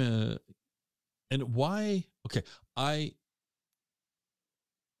became and why? Okay.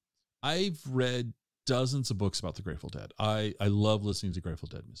 I've read dozens of books about the Grateful Dead. I love listening to Grateful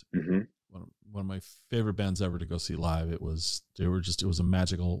Dead music. Mm-hmm. One of my favorite bands ever to go see live. It was a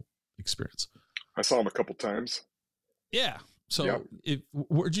magical experience. I saw them a couple times. Yeah. So Yep.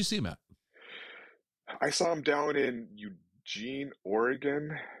 where'd you see him at? I saw him down in Eugene,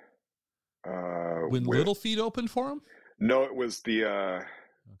 Oregon. When With Little Feet opened for him? no, it was the Okay.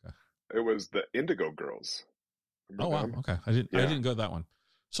 it was the Indigo Girls. Oh Remember wow. them? Okay. I Yeah. didn't go to that one.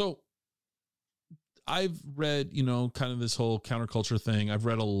 So I've read, kind of this whole counterculture thing. I've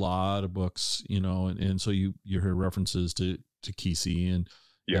read a lot of books, and so you hear references to Kesey and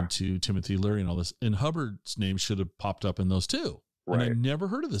to Timothy Leary and all this. And Hubbard's name should have popped up in those too. Right. And I never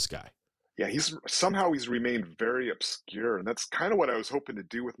heard of this guy. Yeah, he's remained very obscure, and that's kind of what I was hoping to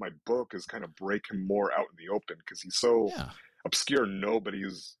do with my book, is kind of break him more out in the open, because he's so obscure.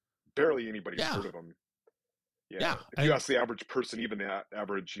 Barely anybody's heard of him. Yeah. If you ask the average person, even the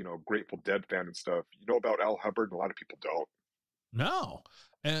average, Grateful Dead fan and stuff, about Al Hubbard, and a lot of people don't. No.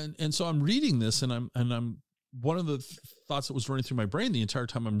 And so I'm reading this, and I'm one of the thoughts that was running through my brain the entire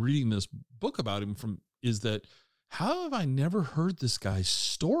time I'm reading this book about him is that, how have I never heard this guy's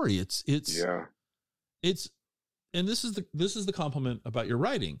story? It's and this is the compliment about your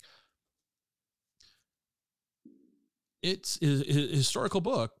writing. It's a historical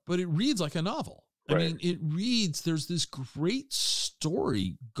book, but it reads like a novel. Right. I mean, it reads, there's this great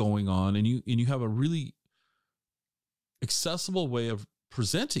story going on, and you have a really accessible way of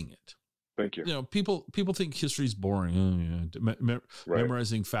presenting it. Thank you. People think history is boring.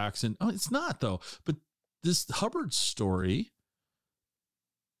 Memorizing facts, and it's not though. But this Hubbard story,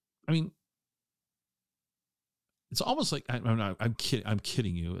 I mean, it's almost like I'm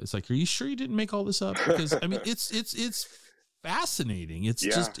kidding you. It's like, are you sure you didn't make all this up? Because I mean, it's fascinating. It's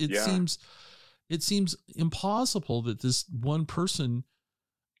it seems impossible that this one person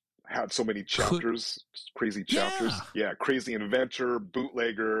had so many chapters, crazy chapters. Yeah, crazy inventor,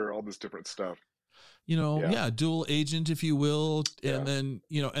 bootlegger, all this different stuff. Dual agent, if you will, and then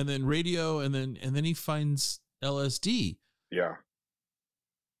and then radio, and then he finds LSD. Yeah.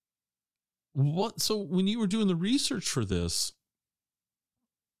 So when you were doing the research for this,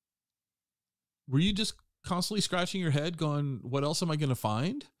 were you just constantly scratching your head going, what else am I going to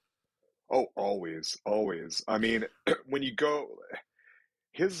find? Oh, always. I mean, when you go,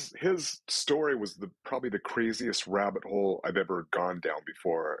 his story was probably the craziest rabbit hole I've ever gone down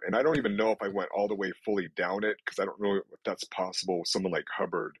before. And I don't even know if I went all the way fully down it, because I don't know if that's possible with someone like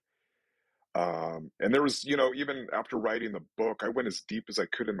Hubbard. And there was, even after writing the book, I went as deep as I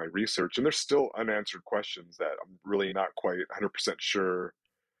could in my research, and there's still unanswered questions that I'm really not quite 100% sure,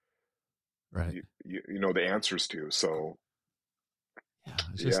 right? The answers to. So, I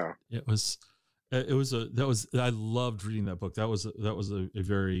loved reading that book. That was a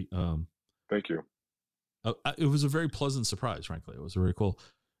very, thank you. It was a very pleasant surprise, frankly. It was very cool.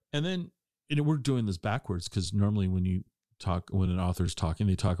 And then, we're doing this backwards, because normally when an author's talking,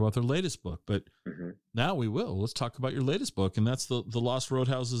 they talk about their latest book, but now let's talk about your latest book. And that's the Lost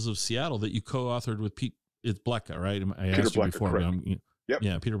Roadhouses of Seattle that you co-authored with it's Blecha, right? I asked you before, but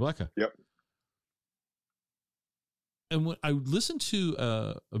Peter Blecha. Yep. And when I listened to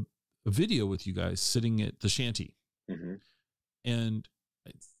a video with you guys sitting at the shanty, and and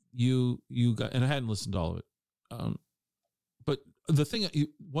I hadn't listened to all of it. But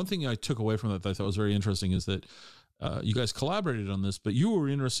one thing I took away from that I thought was very interesting is that you guys collaborated on this, but you were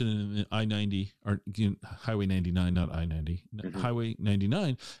interested in I-90 or Highway 99, not I-90, Highway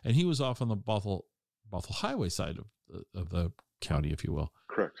 99, and he was off on the Bothell Highway side of the county, if you will.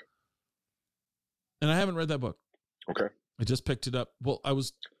 Correct. And I haven't read that book. Okay. I just picked it up. Well, I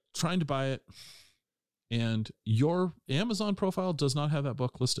was trying to buy it, and your Amazon profile does not have that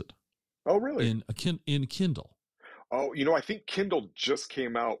book listed. Oh, really? In Kindle. Oh, I think Kindle just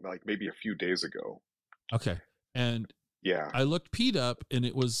came out like maybe a few days ago. Okay. And I looked Pete up, and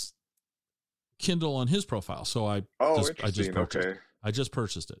it was Kindle on his profile. So I just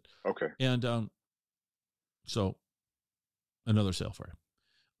purchased it. Okay. And so another sale for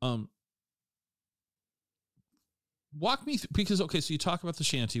you. Walk me through, because so you talk about the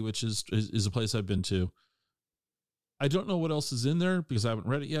shanty, which is a place I've been to. I don't know what else is in there because I haven't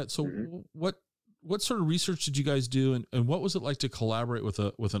read it yet. So what sort of research did you guys do, and what was it like to collaborate with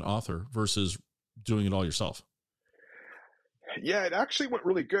an author versus doing it all yourself? Yeah, it actually went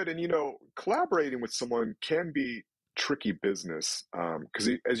really good. And, collaborating with someone can be tricky business. Because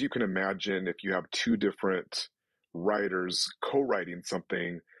as you can imagine, if you have two different writers co-writing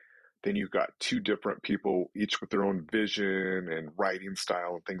something, then you've got two different people, each with their own vision and writing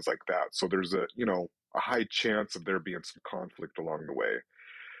style and things like that. So there's a high chance of there being some conflict along the way.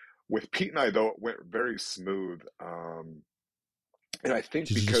 With Pete and I, though, it went very smooth. And I think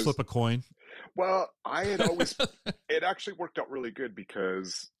Did you just flip a coin? Well, I had always, it actually worked out really good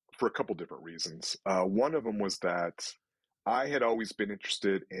because for a couple different reasons. One of them was that I had always been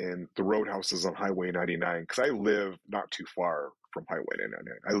interested in the roadhouses on Highway 99 because I live not too far from Highway 99.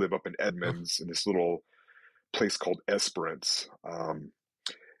 I live up in Oh, Edmonds in this little place called Esperance,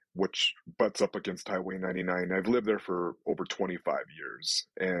 which butts up against Highway 99. I've lived there for over 25 years.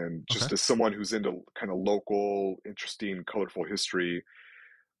 And okay. just as someone who's into kind of local, interesting, colorful history,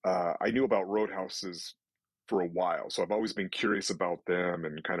 I knew about roadhouses for a while. So I've always been curious about them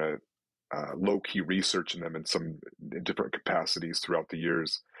and kind of low-key researching them in different capacities throughout the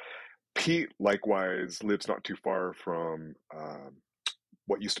years. Pete likewise lives not too far from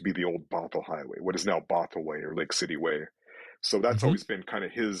what used to be the old Bothell Highway, what is now Bothell Way or Lake City Way. So that's Mm-hmm. always been kind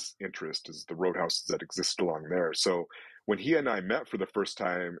of his interest, is the roadhouses that exist along there. So when he and I met for the first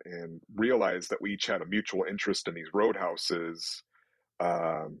time and realized that we each had a mutual interest in these roadhouses,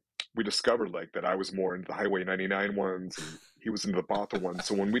 we discovered like that I was more into the Highway 99 ones and he was into the Bothell ones.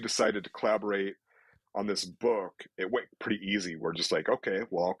 So when we decided to collaborate on this book, it went pretty easy. We're just like, okay,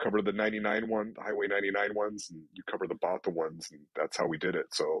 well, I'll cover the 99 one, the Highway 99 ones, and you cover the Bothell ones, and that's how we did it.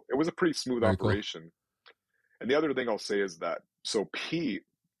 So it was a pretty smooth Very cool. operation. And the other thing I'll say is that, so Pete,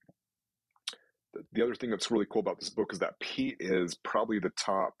 the other thing that's really cool about this book is that Pete is probably the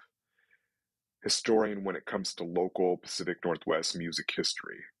top historian when it comes to local Pacific Northwest music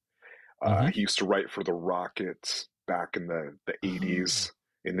history. Mm-hmm. He used to write for the Rocket back in the 80s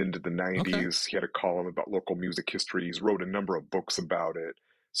and into the 90s. Okay. He had a column about local music history. He's wrote a number of books about it.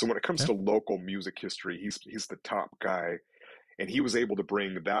 So when it comes Okay. to local music history, he's the top guy. And he was able to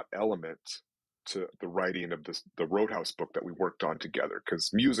bring that element to the writing of the Roadhouse book that we worked on together,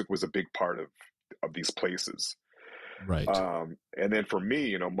 because music was a big part of these places. Right. And then for me,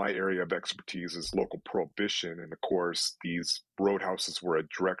 you know, my area of expertise is local Prohibition. And of course, these roadhouses were a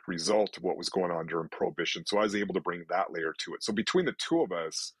direct result of what was going on during Prohibition. So I was able to bring that layer to it. So between the two of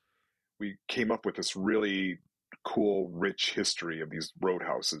us, we came up with this really cool, rich history of these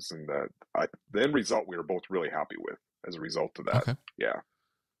roadhouses. And the end result we were both really happy with as a result of that. Okay. Yeah.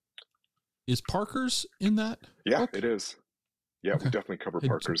 Is Parker's in that? Yeah, book? it is. Yeah, Okay. we definitely cover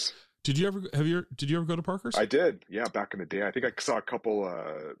Parker's. Did you ever go to Parker's? I did. Yeah, back in the day. I think I saw a couple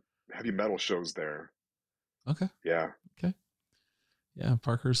heavy metal shows there. Okay. Yeah. Okay. Yeah,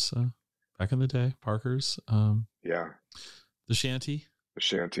 Parker's back in the day. Parker's. Yeah. The Shanty. The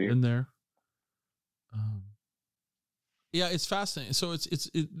Shanty. In there. Yeah, it's fascinating. So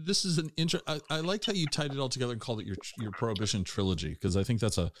this is an I liked how you tied it all together and called it your Prohibition trilogy, because I think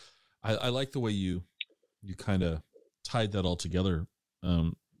that's I like the way you kind of tied that all together.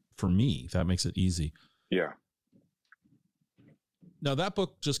 For me, that makes it easy. Yeah. Now that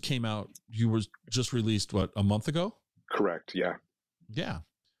book just came out. You were just released a month ago? Correct. Yeah. Yeah.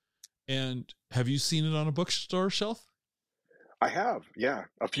 And have you seen it on a bookstore shelf? I have. Yeah.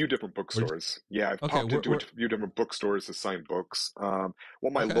 A few different bookstores. Yeah. I've popped into a few different bookstores to sign books.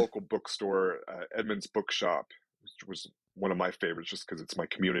 My local bookstore, Edmonds Bookshop, which was one of my favorites just because it's my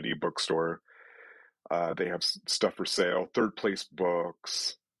community bookstore. They have stuff for sale. Third Place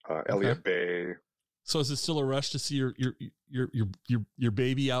Books, Elliott Bay. So is it still a rush to see your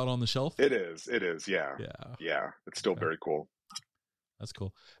baby out on the shelf? It is. Yeah. Yeah. Yeah. It's still very cool. That's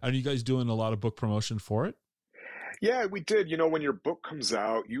cool. Are you guys doing a lot of book promotion for it? Yeah, we did. You know, when your book comes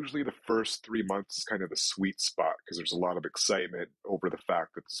out, usually the first 3 months is kind of the sweet spot because there's a lot of excitement over the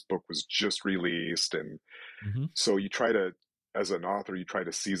fact that this book was just released. And so you try to, as an author, you try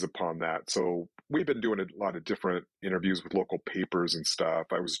to seize upon that. So we've been doing a lot of different interviews with local papers and stuff.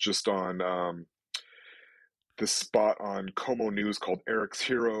 I was just on this spot on Como News called Eric's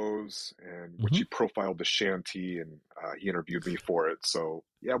Heroes, and which he profiled the Shanty, and he interviewed me for it. So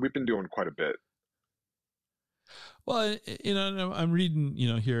yeah, we've been doing quite a bit. Well, you know, I'm reading, you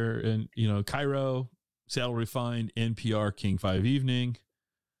know, here in, Cairo, Seattle Refined, NPR, King 5 Evening.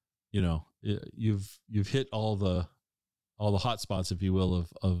 You know, you've hit all the hot spots, if you will,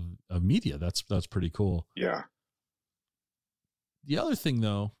 of media. That's pretty cool. Yeah. The other thing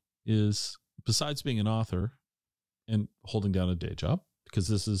though is, besides being an author and holding down a day job, because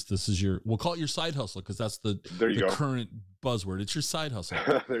this is we'll call it your side hustle, because that's the current buzzword. It's your side hustle.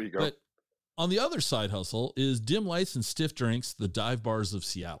 There you go. But on the other side hustle is dim lights and stiff drinks, the dive bars of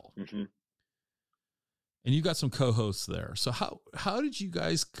Seattle. And you got some co-hosts there. So how did you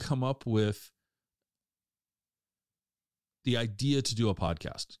guys come up with the idea to do a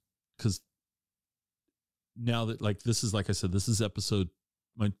podcast? Because now that, like, this is, like I said, this is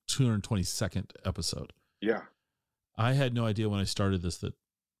my 222nd episode. Yeah. I had no idea when I started this that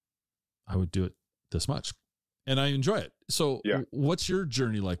I would do it this much, and I enjoy it. So what's your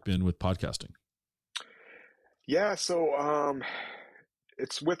journey like been with podcasting? Yeah. So,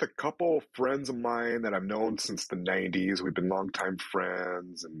 it's with a couple friends of mine that I've known since the 90s. We've been longtime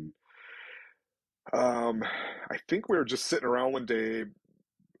friends, and I think we were just sitting around one day,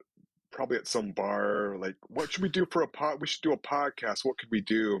 probably at some bar, like, what should we do for a pod? We should do a podcast. What could we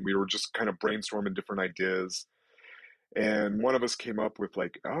do? And we were just kind of brainstorming different ideas. And one of us came up with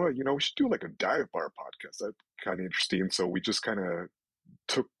like, oh, we should do like a dive bar podcast. That's kind of interesting. So we just kind of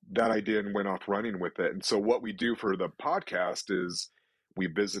took that idea and went off running with it. And so what we do for the podcast is we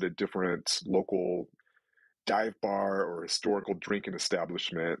visited different local dive bar or historical drinking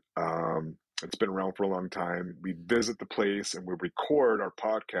establishment. It's been around for a long time. We visit the place and we record our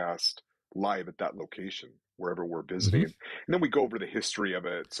podcast live at that location, wherever we're visiting. And then we go over the history of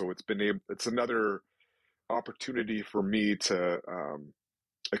it. So it's another opportunity for me to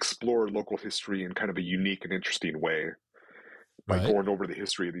explore local history in kind of a unique and interesting way by going over the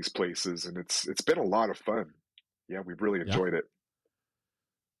history of these places. And it's been a lot of fun. Yeah, we've really enjoyed it.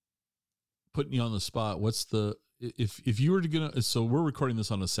 Putting you on the spot, what's if you were to so we're recording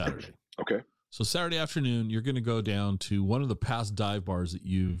this on a Saturday. Okay. So Saturday afternoon, you're going to go down to one of the past dive bars that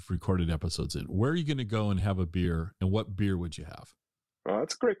you've recorded episodes in. Where are you going to go and have a beer, and what beer would you have?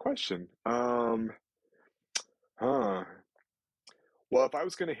 That's a great question. Well, if I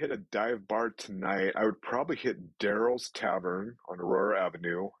was going to hit a dive bar tonight, I would probably hit Daryl's Tavern on Aurora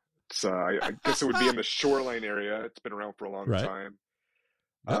Avenue. It's, I guess it would be in the Shoreline area. It's been around for a long time.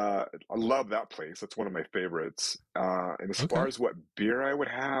 I love that place. That's one of my favorites. And as far as what beer I would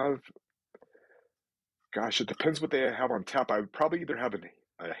have, gosh, it depends what they have on tap. I would probably either have a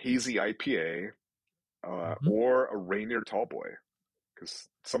hazy IPA or a Rainier Tallboy. Because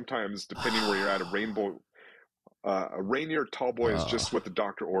sometimes, depending where you're at, a Rainier Tallboy is just what the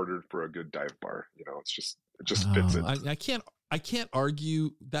doctor ordered for a good dive bar. It just fits it. I can't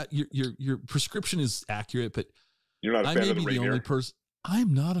argue that your prescription is accurate, but you're not a fan of the Rainier. The only person.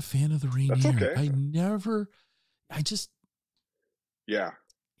 I'm not a fan of the Rainier. That's okay. Yeah.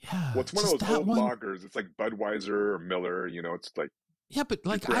 Yeah. Well, it's one of those old lagers. It's like Budweiser or Miller. It's like but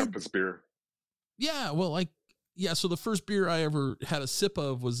like grandpa's beer. Yeah. Well, so the first beer I ever had a sip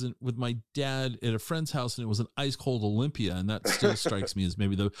of was with my dad at a friend's house, and it was an ice cold Olympia, and that still strikes me as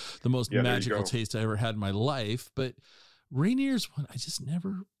maybe the most magical taste I ever had in my life. But Rainier's one I just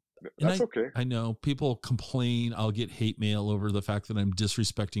never. That's okay. I know people complain. I'll get hate mail over the fact that I'm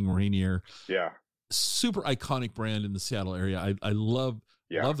disrespecting Rainier. Yeah. Super iconic brand in the Seattle area. I love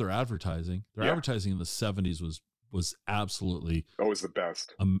their advertising. Their advertising in the 70s was absolutely always the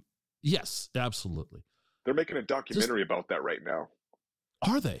best. Yes, absolutely. They're making a documentary about that right now.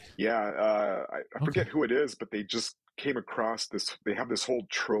 Are they? Yeah. I forget who it is, but they just came across this. They have this whole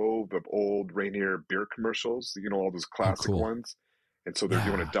trove of old Rainier beer commercials, all those classic ones. And so they're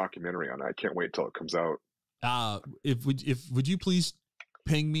doing a documentary on it. I can't wait till it comes out. Would you please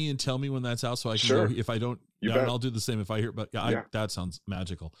ping me and tell me when that's out so I can go, if I don't, and I'll do the same if I hear, but that sounds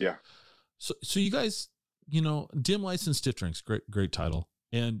magical. Yeah. So you guys, Dim Lights and Stiff Drinks, great title.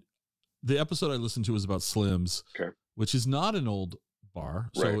 And the episode I listened to was about Slim's, which is not an old bar.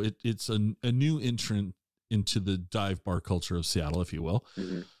 So it's a new entrant into the dive bar culture of Seattle, if you will.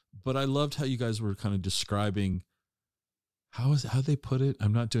 Mm-hmm. But I loved how you guys were kind of describing how they put it.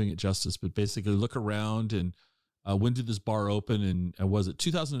 I'm not doing it justice, but basically look around and when did this bar open? And was it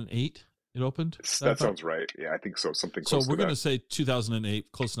 2008 it opened? That sounds right. Yeah, I think so. Something close to that. So we're going to say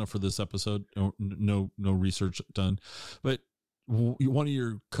 2008, close enough for this episode. No research done. But one of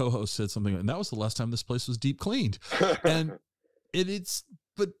your co-hosts said something, and that was the last time this place was deep cleaned. And it's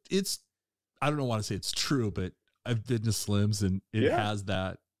I don't want to say it's true, but I've been to Slim's and it has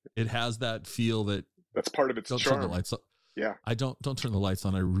that feel that's part of its charm. Turn the lights up. Yeah. I don't turn the lights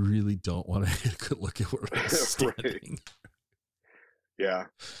on. I really don't want to get a good look at where I'm standing. Yeah.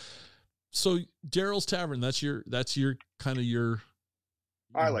 So Daryl's Tavern, that's your kind of your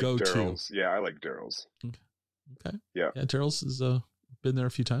I like go-to. Daryl's. Yeah, I like Daryl's. Okay. Yeah. Yeah, Daryl's has been there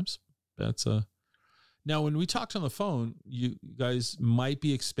a few times. That's now when we talked on the phone, you guys might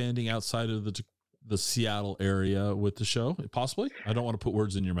be expanding outside of the Seattle area with the show, possibly. I don't want to put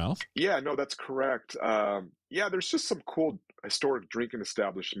words in your mouth. Yeah, no, that's correct. There's just some cool historic drinking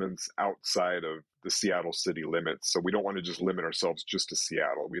establishments outside of the Seattle city limits. So we don't want to just limit ourselves just to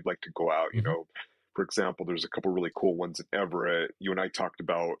Seattle. We'd like to go out, for example, there's a couple really cool ones in Everett. You and I talked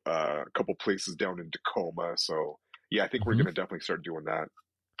about a couple places down in Tacoma. So yeah, I think we're going to definitely start doing that.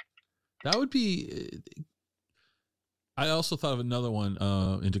 That would be, I also thought of another one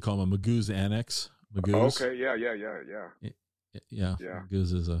in Tacoma, Magoo's Annex. Magoo's. Okay. Yeah.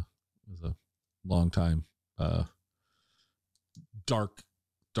 Magoo's is a long time dark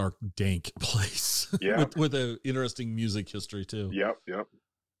dark, dank place. Yeah. with an interesting music history too. Yep.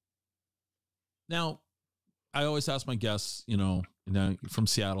 Now, I always ask my guests, now from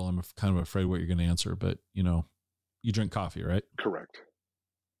Seattle, I'm kind of afraid what you're going to answer, but you drink coffee, right? Correct.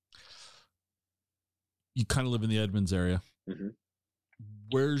 You kind of live in the Edmonds area. Mm-hmm.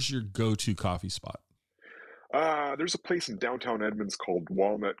 Where's your go-to coffee spot? There's a place in downtown Edmonds called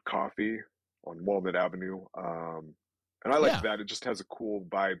Walnut Coffee on Walnut Avenue. And I like that. It just has a cool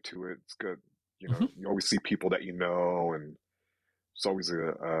vibe to it. It's good. You always see people that and it's always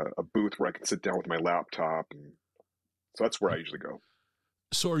a booth where I can sit down with my laptop. And so that's where I usually go.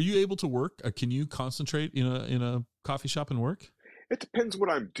 So are you able to work? Can you concentrate in a coffee shop and work? It depends what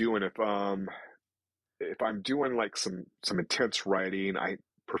I'm doing. If I'm doing like some intense writing, I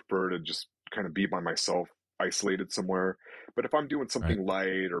prefer to just kind of be by myself, isolated somewhere. But if I'm doing something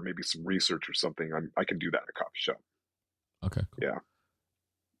light or maybe some research or something, I can do that in a coffee shop. Okay. Cool. Yeah.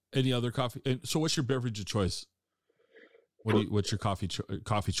 Any other coffee? And so what's your beverage of choice? What's your coffee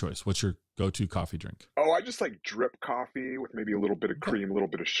choice? What's your go-to coffee drink? Oh, I just like drip coffee with maybe a little bit of cream, a little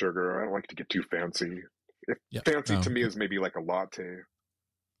bit of sugar. I don't like to get too fancy. Fancy to me is maybe like a latte.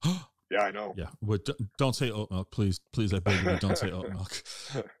 Yeah, I know. Yeah. Don't say oat milk, please. Please, I beg you, don't say oat milk.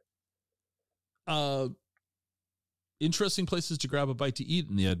 Interesting places to grab a bite to eat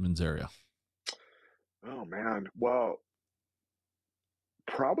in the Edmonds area. Oh, man. Well,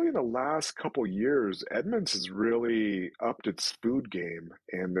 probably in the last couple years, Edmonds has really upped its food game,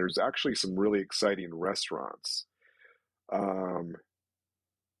 and there's actually some really exciting restaurants.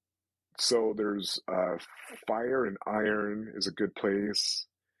 So there's Fire and Iron is a good place.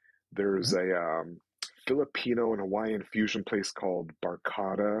 There's a Filipino and Hawaiian fusion place called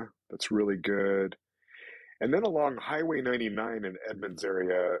Barcata that's really good. And then along Highway 99 in Edmonds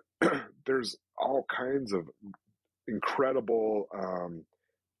area, there's all kinds of incredible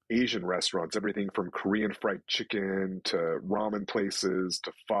Asian restaurants, everything from Korean fried chicken to ramen places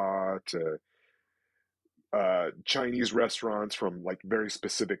to pho to Chinese restaurants from like very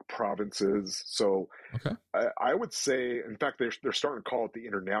specific provinces. So I would say, in fact, they're starting to call it the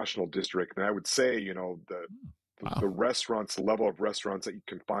International District. And I would say, the restaurants, the level of restaurants that you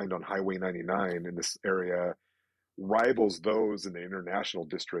can find on Highway 99 in this area rivals those in the International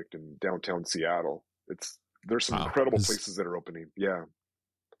District in downtown Seattle. There's some incredible places that are opening. Yeah.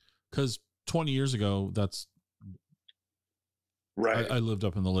 Because 20 years ago, that's right. I lived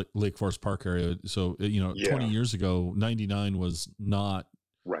up in the Lake Forest Park area. So, 20 years ago, 99 was not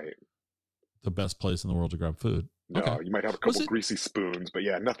the best place in the world to grab food. No, you might have a couple greasy spoons, but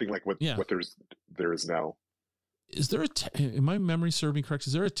nothing like what there is now. Is there in my memory serving correct,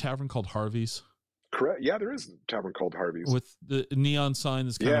 is there a tavern called Harvey's? Correct. Yeah, there is a tavern called Harvey's. With the neon sign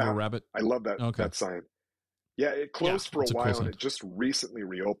that's kind of a rabbit. I love that sign. Yeah, it closed for a while and it just recently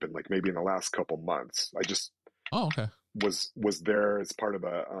reopened, like maybe in the last couple months. I just was there as part of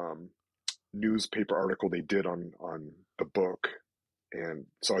a newspaper article they did on the book. And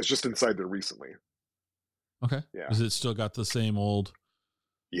so I was just inside there recently. Okay. Yeah. Has it still got the same old?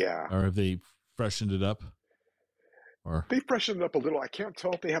 Yeah. Or have they freshened it up? Or they freshened it up a little. I can't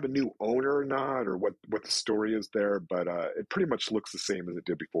tell if they have a new owner or not, or what the story is there, but it pretty much looks the same as it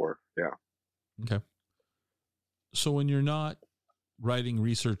did before. Yeah. Okay. So when you're not writing,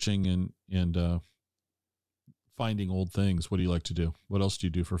 researching, and finding old things, what do you like to do? What else do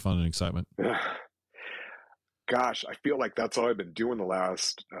you do for fun and excitement? Gosh, I feel like that's all I've been doing the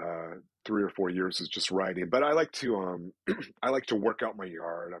last 3 or 4 years is just writing. But I like to I like to work out my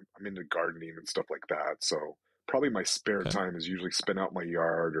yard. I'm into gardening and stuff like that. So probably my spare time is usually spent out my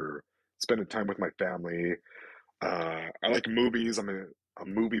yard or spending time with my family. I like movies. I'm a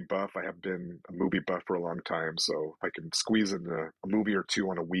movie buff. I have been a movie buff for a long time. So if I can squeeze in a movie or two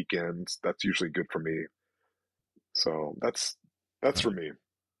on a weekend, that's usually good for me. So that's for me.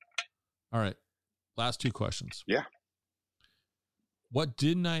 All right. Last 2 questions. Yeah. What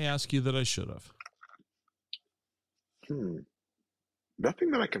didn't I ask you that I should have?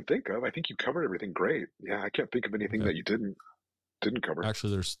 Nothing that I can think of. I think you covered everything great. Yeah, I can't think of anything that you didn't cover.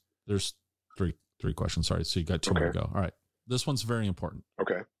 Actually, there's three questions. Sorry, so you got 2 more to go. All right, this one's very important.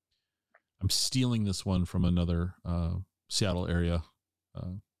 Okay. I'm stealing this one from another Seattle area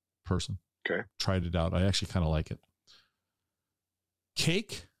person. Okay. Tried it out. I actually kind of like it.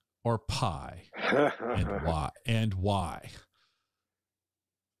 Cake or pie, and why? And why?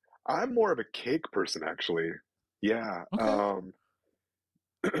 I'm more of a cake person, actually. Yeah. Okay.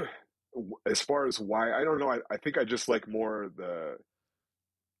 As far as why, I don't know. I think I just like more the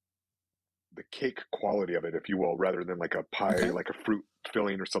cake quality of it, if you will, rather than like a pie, like a fruit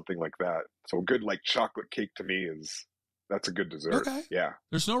filling or something like that. So a good like chocolate cake to me is That's a good dessert. Okay. Yeah.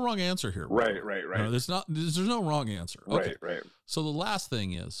 There's no wrong answer here. Right. No, there's no wrong answer. Okay. Right. So the last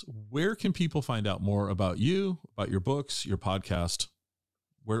thing is, where can people find out more about you, about your books, your podcast?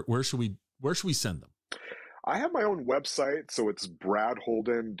 Where should we send them? I have my own website, so it's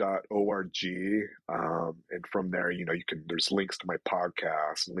bradholden.org. And from there, there's links to my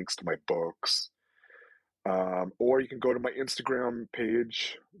podcast, links to my books. Or you can go to my Instagram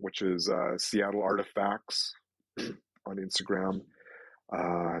page, which is Seattle Artifacts on Instagram.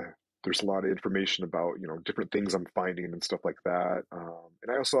 There's a lot of information about, different things I'm finding and stuff like that.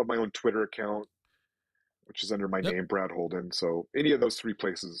 And I also have my own Twitter account, which is under my name, Brad Holden. So any of those 3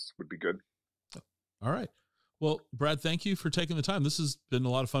 places would be good. All right. Well, Brad, thank you for taking the time. This has been a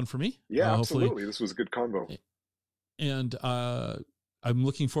lot of fun for me. Yeah, absolutely. This was a good convo. And I'm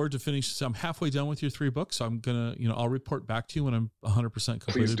looking forward to finish. So I'm halfway done with your 3 books. So I'm going to, I'll report back to you when I'm 100%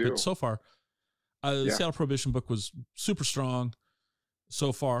 completed. Please do. But so far, the Seattle Prohibition book was super strong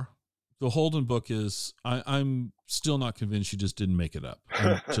so far. The Holden book is, I'm still not convinced you just didn't make it up.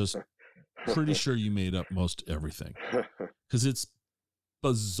 I'm just pretty sure you made up most everything, because it's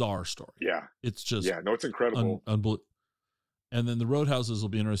bizarre story. Yeah. It's just, it's incredible. Unbelievable. And then the Roadhouses will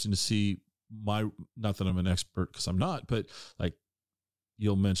be interesting to see not that I'm an expert, because I'm not, but like,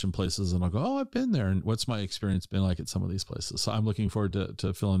 you'll mention places and I'll go, oh, I've been there. And what's my experience been like at some of these places? So I'm looking forward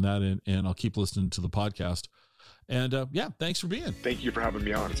to filling that in, and I'll keep listening to the podcast. And thanks for being. Thank you for having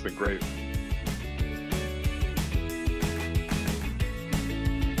me on. It's been great.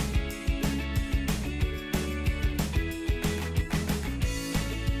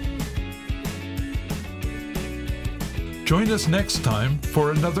 Join us next time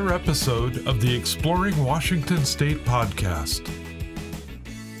for another episode of the Exploring Washington State podcast.